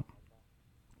talk about?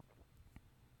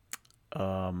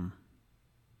 I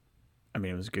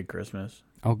mean, it was a good Christmas.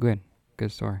 Oh, good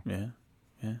story. Yeah.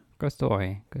 Good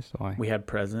story. We had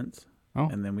presents. Oh.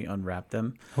 And then we unwrapped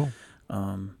them. Oh.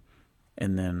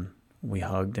 And then we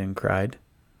hugged and cried.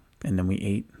 And then we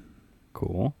ate.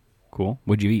 Cool.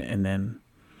 What'd you eat? And then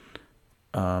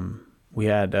we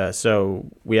had so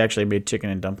we actually made chicken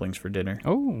and dumplings for dinner.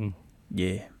 Oh.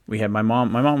 Yeah. We had my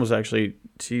mom was actually,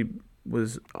 she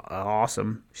was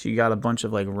awesome. She got a bunch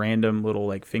of like random little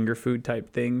like finger food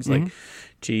type things, like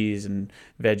cheese and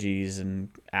veggies and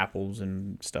apples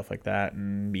and stuff like that,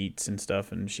 and meats and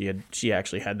stuff. And she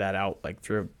actually had that out like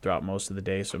throughout most of the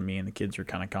day. So me and the kids were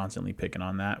kind of constantly picking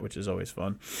on that, which is always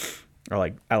fun. I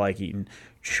like eating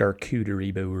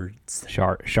charcuterie boards.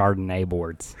 Chardonnay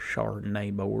boards.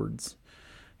 Chardonnay boards.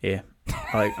 Yeah.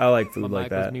 I like food like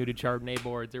that. Muted Chardonnay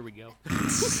boards. There we go.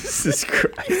 Jesus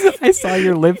Christ. I saw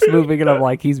your lips moving, and I'm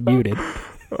like, he's muted.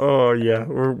 Oh yeah,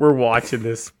 we're watching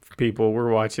this, people.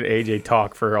 We're watching AJ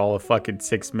talk for all of fucking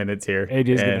 6 minutes here.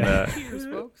 AJ's gonna... Cheers,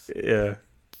 folks. Yeah,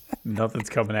 nothing's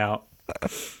coming out.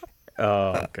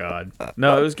 Oh God,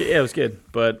 no, it was good. Yeah, it was good.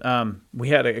 But we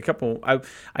had a couple.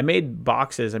 I made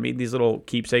boxes. I made these little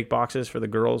keepsake boxes for the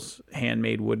girls,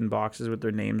 handmade wooden boxes with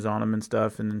their names on them and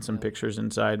stuff, and then some pictures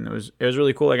inside. And it was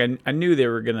really cool. Like I knew they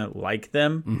were gonna like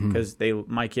them because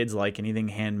my kids like anything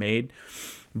handmade,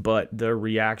 but the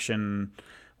reaction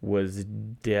was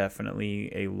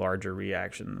definitely a larger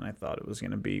reaction than I thought it was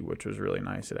gonna be, which was really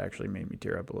nice. It actually made me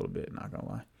tear up a little bit. Not gonna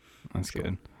lie. That's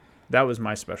good. That was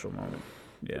my special moment.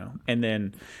 Yeah. And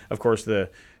then, of course,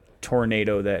 the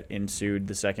tornado that ensued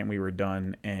the second we were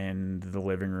done, and the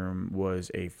living room was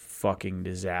a fucking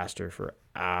disaster for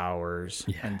hours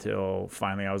until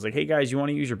finally I was like, "Hey guys, you want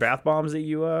to use your bath bombs that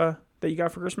you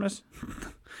got for Christmas?"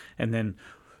 And then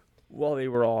while they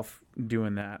were off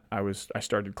doing that, I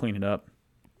started cleaning up.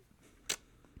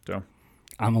 So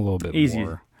I'm a little bit easy.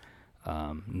 more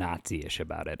Nazi-ish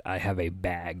about it. I have a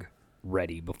bag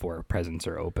ready before presents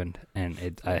are opened,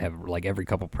 and I have like every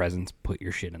couple presents, put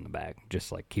your shit in the bag,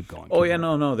 just like keep going. Oh yeah,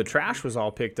 no, the trash was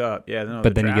all picked up. Yeah, no,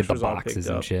 but then you get the boxes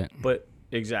and shit. But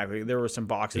exactly, there were some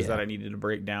boxes that I needed to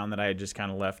break down that I had just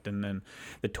kind of left, and then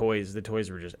the toys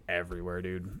were just everywhere,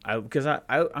 dude. Because I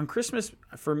on Christmas,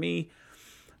 for me,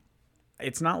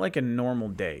 it's not like a normal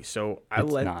day. So I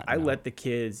let the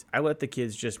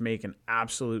kids just make an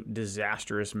absolute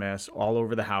disastrous mess all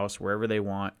over the house wherever they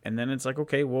want. And then it's like,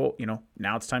 okay, well,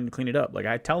 now it's time to clean it up. Like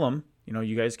I tell them,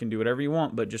 you guys can do whatever you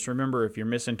want, but just remember, if you're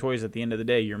missing toys at the end of the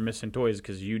day, you're missing toys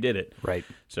because you did it. Right.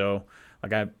 So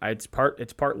like it's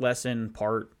part lesson,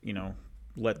 part,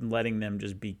 letting them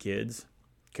just be kids,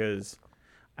 because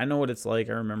I know what it's like.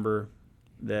 I remember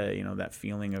that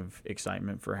feeling of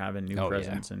excitement for having new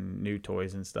presents and new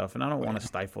toys and stuff, and I don't want to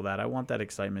stifle that. I want that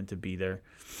excitement to be there.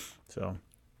 So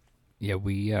yeah,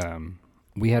 we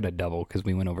had a double because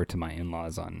we went over to my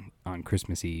in-laws on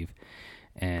Christmas Eve,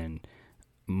 and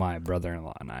my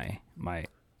brother-in-law and my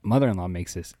mother-in-law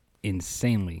makes this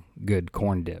insanely good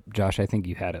corn dip. Josh, I think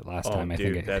you had it last time.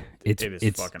 Dude, I think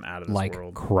it's fucking out of this like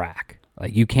world. Crack.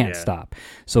 Like you can't stop.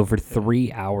 So for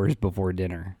 3 hours before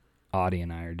dinner, Audie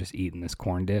and I are just eating this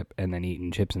corn dip and then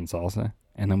eating chips and salsa.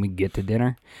 And then we get to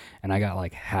dinner, and I got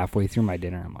like halfway through my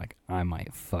dinner, I'm like, I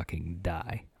might fucking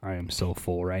die. I am so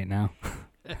full right now.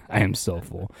 I am so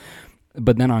full.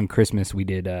 But then on Christmas, we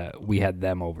had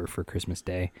them over for Christmas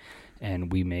Day,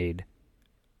 and we made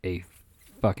a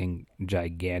fucking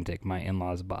gigantic, my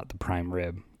in-laws bought the prime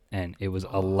rib, and it was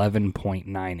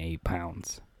 11.98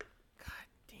 pounds.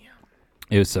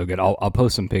 It was so good. I'll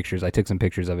post some pictures. I took some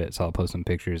pictures of it, so I'll post some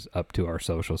pictures up to our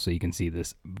social so you can see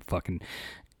this fucking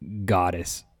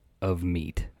goddess of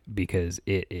meat because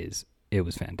it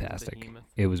was fantastic. Behemoth.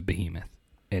 It was behemoth,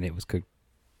 and it was cooked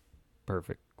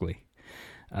perfectly.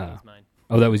 That was mine.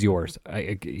 Oh, that was yours.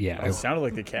 It sounded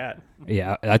like the cat.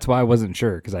 Yeah, that's why I wasn't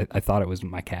sure because I thought it was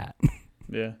my cat.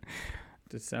 Yeah.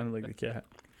 It sounded like the cat.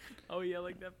 Oh, yeah,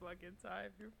 like that fucking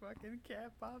time your fucking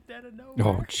cat popped out of nowhere.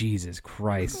 Oh, Jesus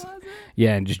Christ.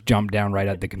 Yeah, and just jumped down right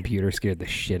at the computer, scared the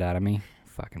shit out of me.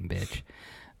 Fucking bitch.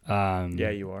 Yeah,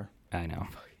 you are. I know.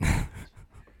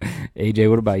 AJ,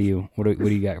 what about you? What do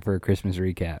you got for a Christmas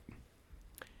recap?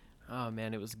 Oh,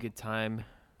 man, it was a good time.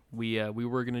 We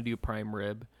were going to do prime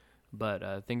rib,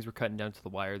 but things were cutting down to the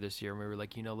wire this year. And we were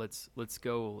like, let's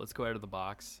go out of the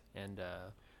box and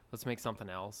let's make something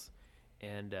else.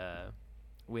 And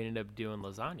we ended up doing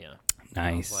lasagna.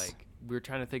 Nice. Like, we were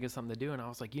trying to think of something to do, and I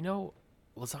was like,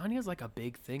 lasagna is like a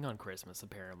big thing on Christmas,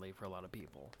 apparently, for a lot of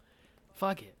people.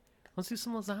 Fuck it. Let's do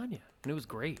some lasagna. And it was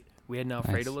great. We had an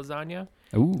Alfredo lasagna.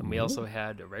 Ooh. And we also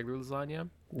had a regular lasagna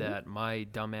that my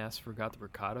dumbass forgot the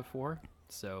ricotta for.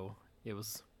 So it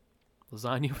was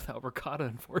lasagna without ricotta,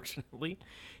 unfortunately.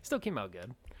 Still came out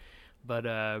good.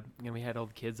 But we had all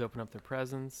the kids open up their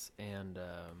presents, and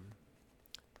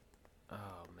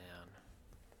oh man,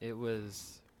 it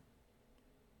was.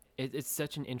 It's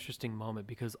such an interesting moment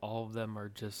because all of them are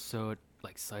just so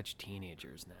like such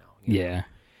teenagers now. Yeah.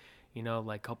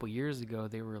 Like a couple years ago,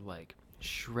 they were like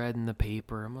shredding the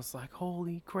paper. I was like,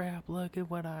 holy crap, look at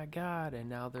what I got. And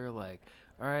now they're like,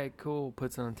 all right, cool.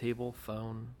 Puts it on the table,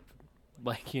 phone.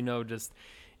 Like,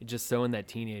 just so in that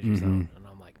teenager zone. And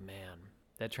I'm like, man,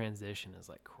 that transition is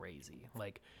like crazy.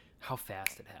 Like how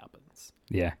fast it happens.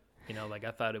 Yeah. Like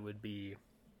I thought it would be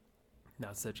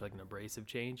not such like an abrasive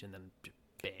change. And then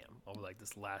bam, over like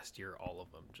this last year, all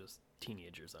of them just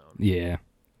teenager zone. Yeah.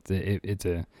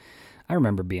 I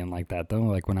remember being like that though.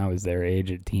 Like when I was their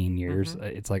age at teen years,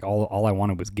 it's like all I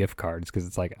wanted was gift cards because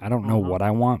it's like I don't know what I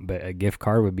want, but a gift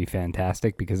card would be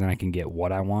fantastic because then I can get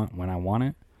what I want when I want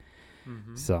it.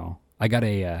 So I got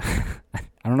I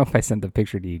don't know if I sent the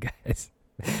picture to you guys.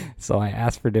 So I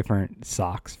asked for different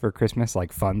socks for Christmas,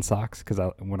 like fun socks, because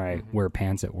when I wear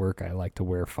pants at work, I like to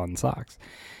wear fun socks.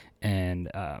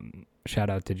 And shout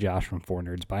out to Josh from 4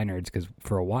 Nerds by Nerds, because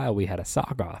for a while we had a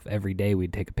sock off. Every day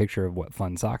we'd take a picture of what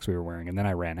fun socks we were wearing, and then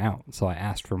I ran out. So I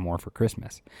asked for more for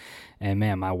Christmas. And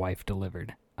man, my wife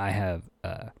delivered. I have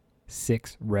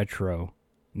 6 retro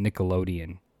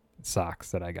Nickelodeon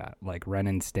socks that I got, like Ren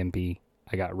and Stimpy.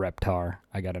 I got Reptar.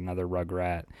 I got another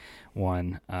Rugrat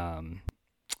one.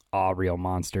 All Real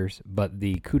Monsters. But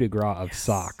the coup de grace of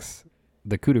socks,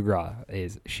 the coup de grace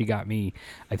is she got me,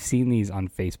 I've seen these on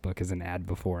Facebook as an ad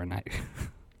before, and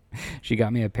she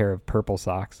got me a pair of purple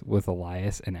socks with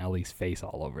Elias and Ellie's face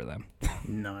all over them.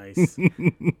 Nice.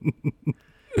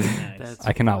 That's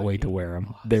I cannot wait to wear them.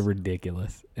 awesome. They're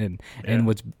ridiculous. And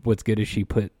what's good is she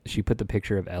put the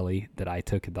picture of Ellie that I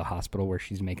took at the hospital where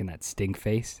she's making that stink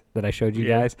face that I showed you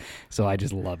guys. So I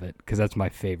just love it because that's my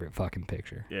favorite fucking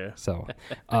picture. Yeah. So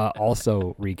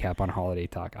also recap on holiday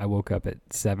talk. I woke up at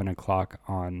 7:00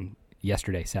 on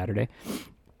yesterday, Saturday.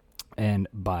 And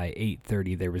by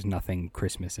 8:30 there was nothing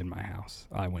Christmas in my house.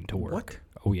 I went to work. What?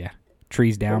 Oh yeah.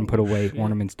 Trees down, put away,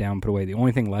 ornaments down, put away. The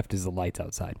only thing left is the lights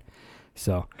outside.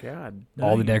 So God,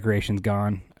 all the decorations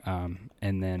gone.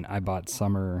 And then I bought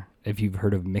summer, if you've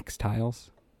heard of mixed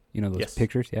tiles, those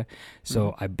pictures. Yeah.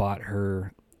 So I bought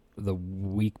her the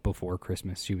week before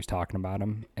Christmas. She was talking about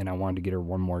them and I wanted to get her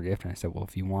one more gift. And I said, well,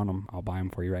 if you want them, I'll buy them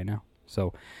for you right now.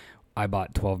 So I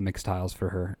bought 12 mixed tiles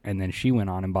for her. And then she went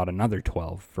on and bought another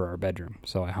 12 for our bedroom.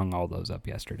 So I hung all those up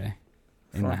yesterday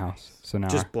in the house. So now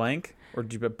just blank, or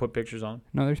did you put pictures on?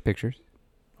 No, there's pictures.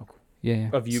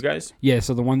 Yeah. Of you guys? Yeah,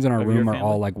 so the ones in our Of room your are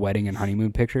all family? like wedding and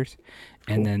honeymoon pictures.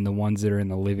 And then the ones that are in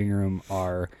the living room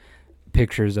are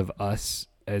pictures of us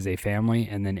as a family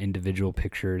and then individual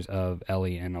pictures of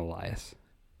Ellie and Elias.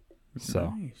 So,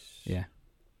 Nice. yeah.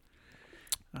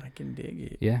 I can dig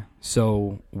it. Yeah.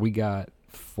 So we got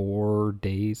 4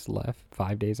 days left,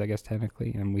 5 days, I guess,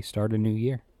 technically, and we start a new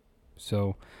year.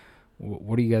 So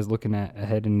what are you guys looking at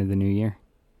ahead into the new year?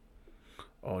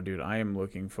 Oh, dude, I am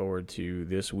looking forward to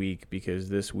this week because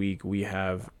this week we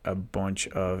have a bunch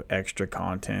of extra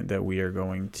content that we are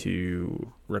going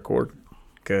to record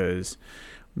because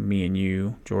me and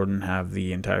you, Jordan, have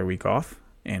the entire week off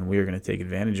and we are going to take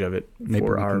advantage of it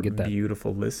for our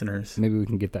beautiful listeners. Maybe we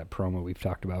can get that promo we've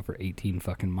talked about for 18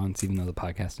 fucking months, even though the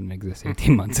podcast didn't exist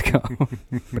 18 months ago.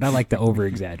 But I like to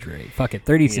over-exaggerate. Fuck it,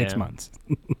 36 months.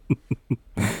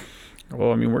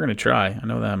 Well, I mean, we're going to try. I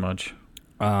know that much.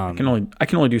 I can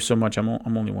only do so much. I'm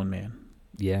only one man.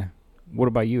 Yeah. What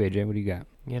about you, AJ? What do you got?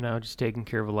 Just taking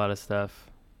care of a lot of stuff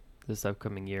this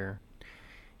upcoming year,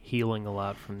 healing a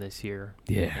lot from this year.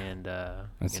 Yeah. And,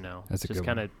 That's a just good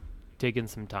kind of taking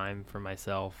some time for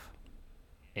myself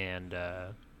and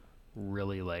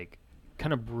really, like,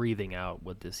 kind of breathing out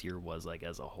what this year was like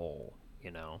as a whole,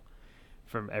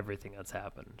 from everything that's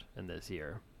happened in this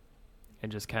year.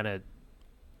 And just kind of,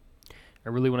 I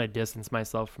really want to distance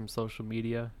myself from social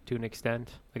media to an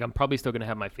extent. Like, I'm probably still going to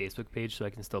have my Facebook page so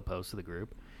I can still post to the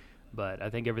group. But I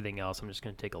think everything else I'm just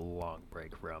going to take a long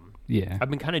break from. Yeah. I've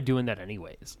been kind of doing that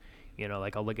anyways.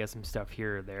 Like, I'll look at some stuff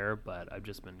here or there, but I've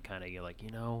just been kind of like,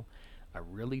 I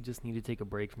really just need to take a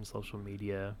break from social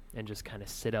media and just kind of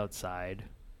sit outside,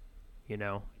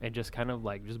 and just kind of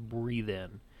like just breathe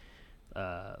in.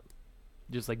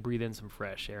 Just like breathe in some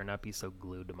fresh air, not be so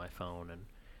glued to my phone and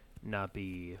not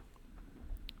be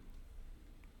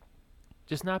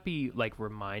like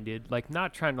reminded, like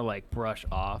not trying to like brush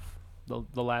off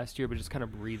the last year, but just kind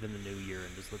of breathe in the new year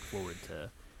and just look forward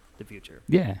to the future.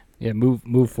 Yeah.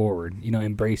 Move forward.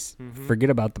 Embrace. Forget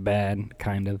about the bad,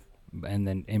 kind of, and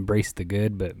then embrace the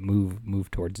good, but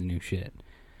move towards the new shit.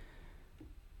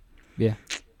 Yeah.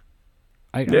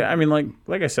 I mean,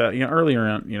 like I said, earlier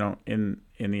on,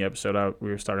 in the episode, we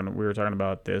were talking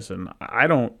about this, and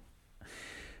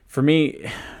for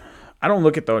me, I don't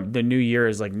look at the new year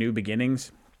as like new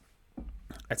beginnings.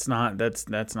 That's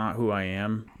not who I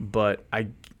am, but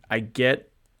I get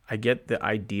the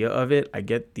idea of it. I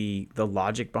get the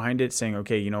logic behind it, saying,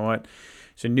 okay, you know what?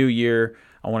 It's a new year.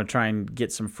 I want to try and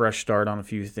get some fresh start on a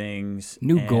few things.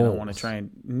 New goals. I want to try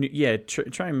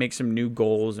and try and make some new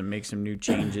goals and make some new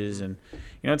changes. And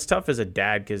it's tough as a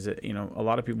dad because a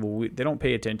lot of people they don't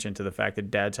pay attention to the fact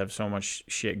that dads have so much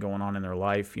shit going on in their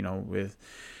life. With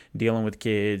dealing with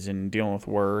kids and dealing with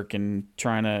work and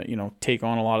trying to take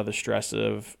on a lot of the stress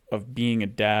of being a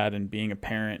dad and being a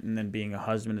parent and then being a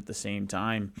husband at the same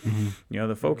time. Mm-hmm.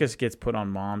 The focus gets put on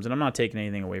moms, and I'm not taking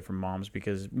anything away from moms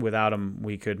because without them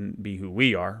we couldn't be who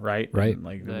we are, right? And,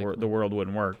 like exactly. the world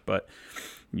wouldn't work. But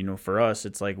for us,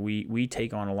 it's like we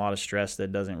take on a lot of stress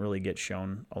that doesn't really get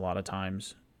shown a lot of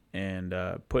times. And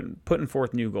putting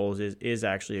forth new goals is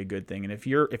actually a good thing. And if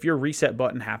your reset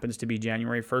button happens to be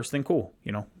January 1st, then cool.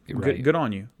 Right. Good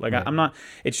on you. Like right. I'm not.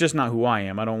 It's just not who I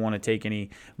am. I don't want to take any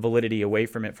validity away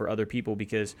from it for other people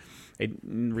because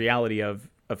reality of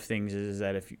things is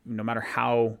that if no matter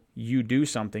how you do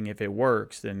something, if it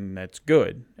works, then that's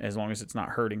good as long as it's not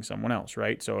hurting someone else,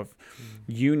 right? So if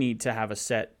you need to have a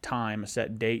set time, a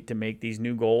set date to make these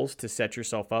new goals to set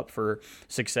yourself up for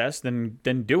success, then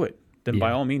do it. Then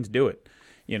by all means do it,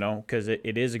 because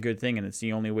it is a good thing, and it's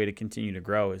the only way to continue to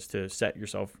grow is to set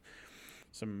yourself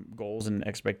some goals and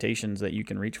expectations that you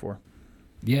can reach for.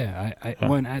 Yeah,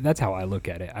 that's how I look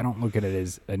at it. I don't look at it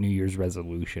as a New Year's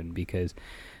resolution because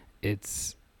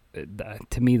it's,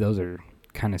 to me, those are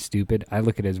kind of stupid. I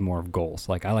look at it as more of goals.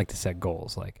 Like I like to set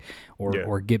goals,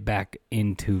 or get back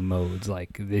into modes.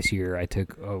 Like this year, I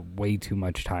took way too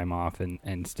much time off,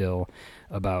 and still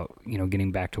about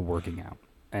getting back to working out.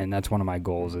 And that's one of my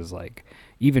goals is like,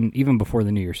 even before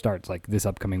the new year starts, like this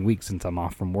upcoming week, since I'm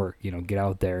off from work, get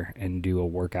out there and do a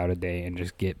workout a day and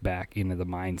just get back into the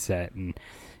mindset. And,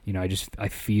 I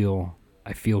feel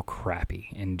crappy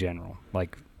in general,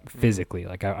 like physically,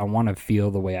 like I want to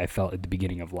feel the way I felt at the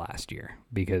beginning of last year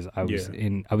because I was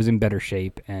in better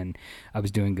shape and I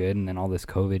was doing good. And then all this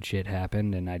COVID shit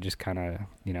happened and I just kind of,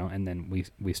 and then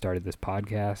we started this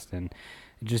podcast and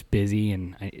just busy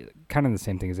and kind of the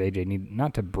same thing as AJ, need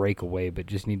not to break away, but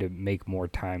just need to make more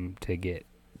time to get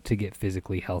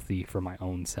physically healthy for my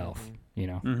own self,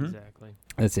 Exactly.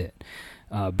 That's it.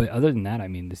 But other than that, I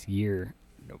mean, this year,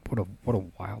 what a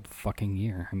wild fucking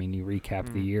year. I mean, you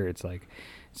recap the year, it's like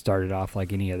it started off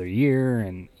like any other year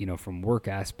and, from work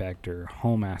aspect or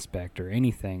home aspect or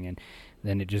anything. And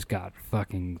then it just got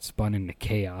fucking spun into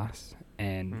chaos.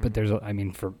 And but there's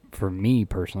for me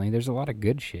personally, there's a lot of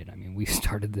good shit. I mean, we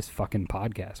started this fucking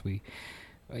podcast. We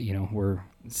we're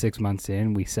 6 months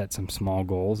in, we set some small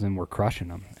goals and we're crushing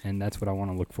them. And that's what I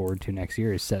want to look forward to next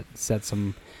year is set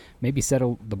the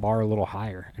bar a little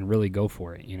higher and really go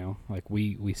for it. Like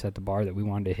we set the bar that we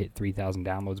wanted to hit 3,000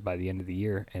 downloads by the end of the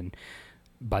year. And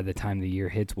by the time the year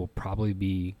hits, we'll probably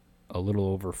be a little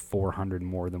over 400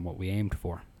 more than what we aimed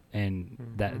for. And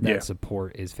that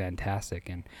support is fantastic,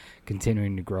 and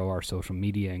continuing to grow our social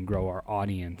media and grow our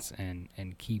audience and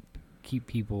keep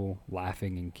people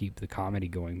laughing and keep the comedy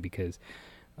going because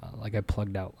like I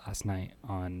plugged out last night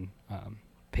on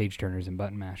Page Turners and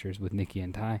Button Mashers with Nikki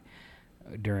and Ty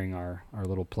during our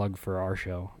little plug for our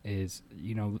show is,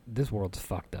 this world's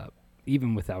fucked up.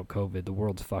 Even without COVID, the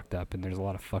world's fucked up and there's a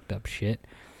lot of fucked up shit.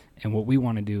 And what we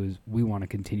want to do is we want to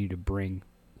continue to bring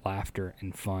laughter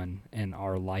and fun and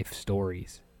our life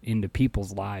stories into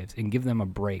people's lives and give them a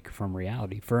break from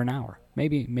reality for an hour.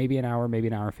 Maybe an hour, maybe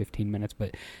an hour, 15 minutes,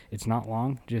 but it's not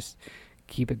long. Just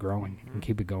keep it growing and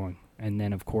keep it going. And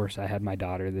then, of course, I had my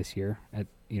daughter this year at,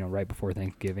 right before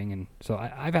Thanksgiving. And so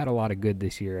I've had a lot of good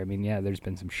this year. I mean, yeah, there's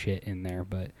been some shit in there,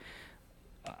 but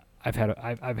I've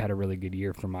had a really good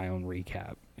year for my own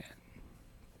recap.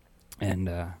 And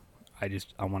I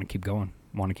want to keep going,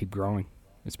 want to keep growing,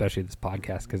 especially this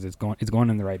podcast, because it's going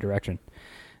in the right direction.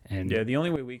 And yeah, the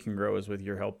only way we can grow is with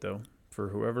your help, though. For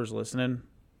whoever's listening,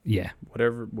 yeah,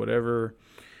 whatever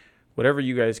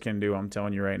you guys can do, I'm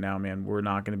telling you right now, man, we're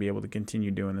not going to be able to continue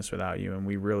doing this without you, and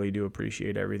we really do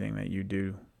appreciate everything that you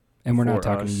do. And we're not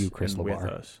talking to you, Chris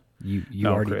Labar. You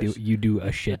already Chris. do. You do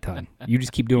a shit ton. You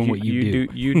just keep doing what you do.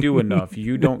 You do enough.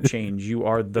 You don't change. You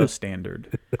are the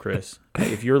standard, Chris.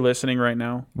 If you're listening right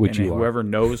now, Which and you are. whoever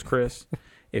knows Chris,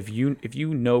 if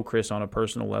you know Chris on a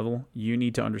personal level, you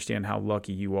need to understand how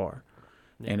lucky you are.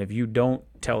 Yeah. And if you don't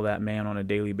tell that man on a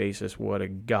daily basis what a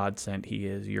godsend he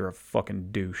is, you're a fucking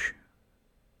douche.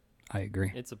 I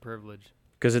agree. It's a privilege.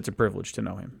 Because it's a privilege to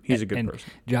know him. He's a good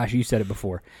person. Josh, you said it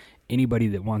before. Anybody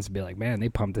that wants to be like, man, they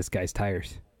pumped this guy's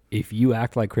tires. If you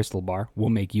act like Chris Labar, we'll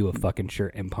make you a fucking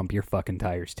shirt and pump your fucking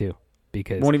tires too.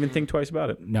 Because won't even think twice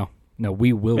about it. No,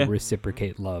 we will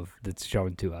reciprocate love that's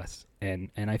shown to us.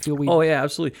 And I feel we... Oh, yeah,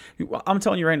 absolutely. I'm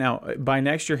telling you right now, by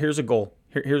next year, here's a goal.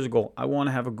 Here's a goal. I want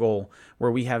to have a goal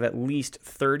where we have at least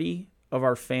 30 of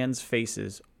our fans'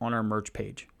 faces on our merch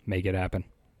page. Make it happen.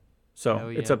 So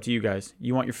it's up to you guys.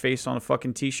 You want your face on a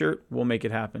fucking T-shirt? We'll make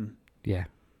it happen. Yeah.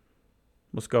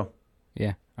 Let's go.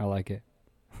 Yeah, I like it.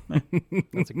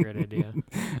 That's a great idea.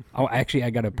 Oh, actually, I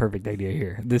got a perfect idea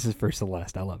here. This is for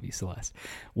Celeste. I love you, Celeste.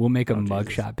 We'll make a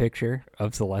mugshot picture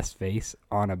of Celeste's face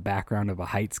on a background of a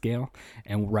height scale,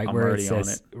 and right where it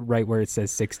says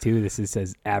 6'2", this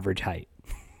says average height.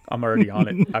 I'm already on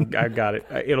it. I've got it.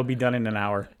 It'll be done in an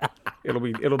hour.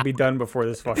 It'll be done before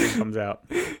this fucking comes out.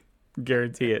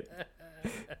 Guarantee it.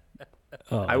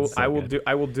 Oh, I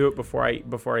will do it before I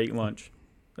eat lunch.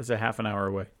 It's a half an hour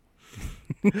away.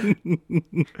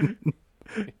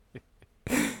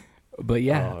 But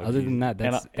yeah, other than that,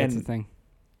 that's the thing.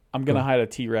 I'm gonna hide a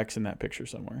T-Rex in that picture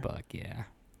somewhere. Fuck yeah.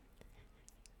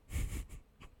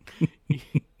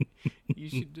 You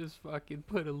should just fucking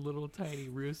put a little tiny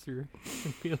rooster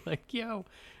and be like, yo,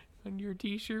 on your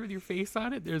T-shirt with your face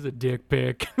on it, there's a dick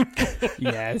pic.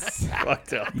 Yes.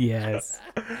 Fucked up. Yes.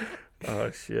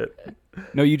 Oh shit.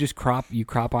 No, you just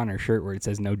crop on her shirt where it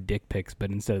says no dick pics,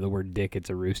 but instead of the word dick, it's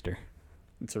a rooster.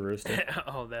 It's a rooster.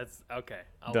 Oh, that's okay.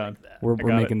 I'll Done. like that. We're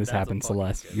making this That's happen,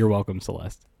 Celeste. You're welcome,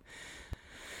 Celeste.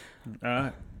 All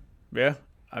right. Yeah.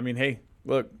 I mean, hey,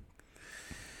 look.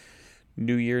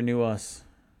 New year, new us.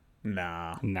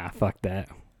 Nah, fuck that.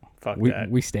 Fuck we, that.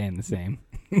 We staying the same.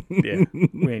 Yeah,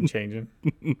 we ain't changing.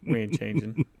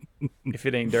 If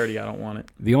it ain't dirty, I don't want it.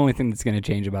 The only thing that's going to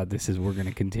change about this is we're going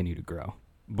to continue to grow.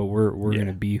 But we're going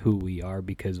to be who we are,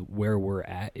 because where we're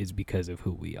at is because of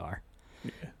who we are.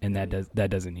 Yeah. And that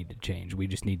doesn't need to change. We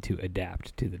just need to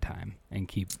adapt to the time and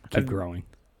keep growing.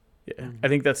 Yeah. I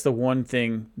think that's the one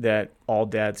thing that all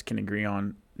dads can agree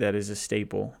on that is a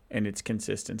staple, and it's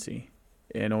consistency.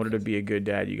 In order to be a good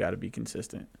dad, you got to be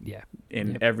consistent. Yeah.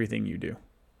 In everything you do.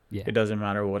 Yeah. It doesn't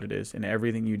matter what it is. In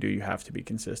everything you do, you have to be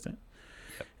consistent.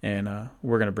 Yep. And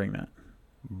we're going to bring that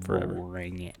forever.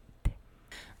 Bring it.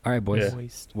 All right, boys. Yeah.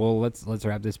 Well, let's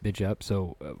wrap this bitch up.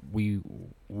 So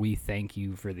we thank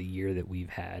you for the year that we've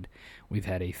had. We've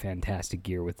had a fantastic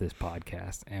year with this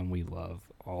podcast, and we love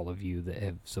all of you that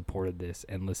have supported this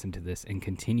and listened to this and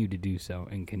continue to do so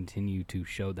and continue to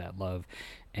show that love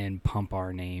and pump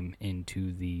our name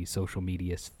into the social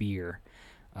media sphere.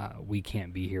 We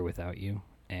can't be here without you,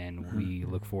 and we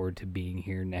look forward to being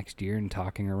here next year and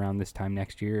talking around this time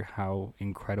next year how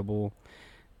incredible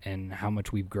and how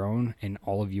much we've grown, and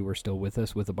all of you are still with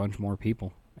us with a bunch more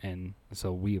people. And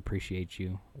so we appreciate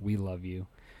you. We love you.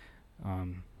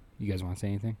 You guys want to say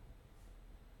anything?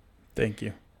 Thank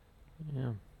you.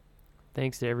 Yeah.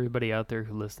 Thanks to everybody out there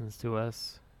who listens to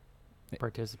us,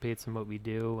 participates in what we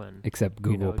do, and except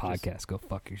Google Podcasts. Go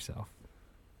fuck yourself.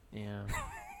 Yeah.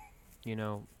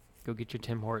 Go get your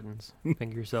Tim Hortons.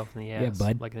 Finger yourself in the ass. Yeah,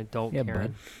 bud. Like an adult yeah, Karen.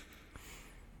 Bud.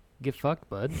 Get fucked,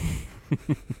 bud.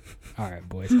 All right,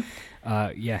 boys.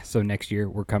 So next year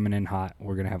we're coming in hot.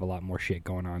 We're gonna have a lot more shit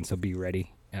going on, so be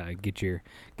ready. Get your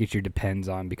Depends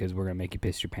on, because we're gonna make you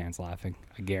piss your pants laughing.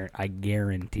 I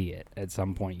guarantee it. At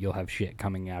some point you'll have shit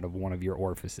coming out of one of your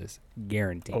orifices.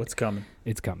 Guaranteed. Oh, it's coming.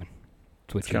 It's coming.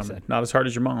 That's what it's you coming. said. Not as hard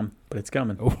as your mom, but it's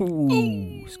coming.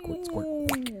 Ooh, squirt, squirt.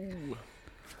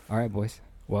 All right, boys.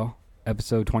 Well,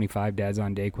 episode 25, Dad's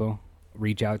on Dayquill.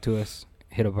 Reach out to us.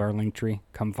 Hit up our link tree.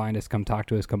 Come find us. Come talk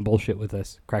to us. Come bullshit with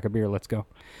us. Crack a beer. Let's go.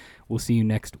 We'll see you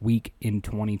next week in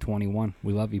 2021.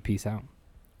 We love you. Peace out.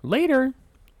 Later.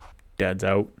 Dad's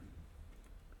out.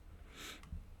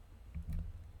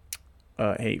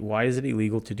 Hey, why is it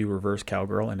illegal to do reverse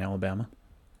cowgirl in Alabama?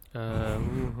 Yes,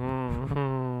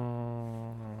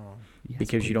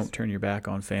 Because you please. don't turn your back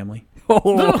on family. Roll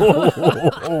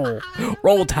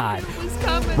Tide.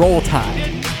 Roll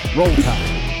Tide. Roll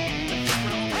Tide.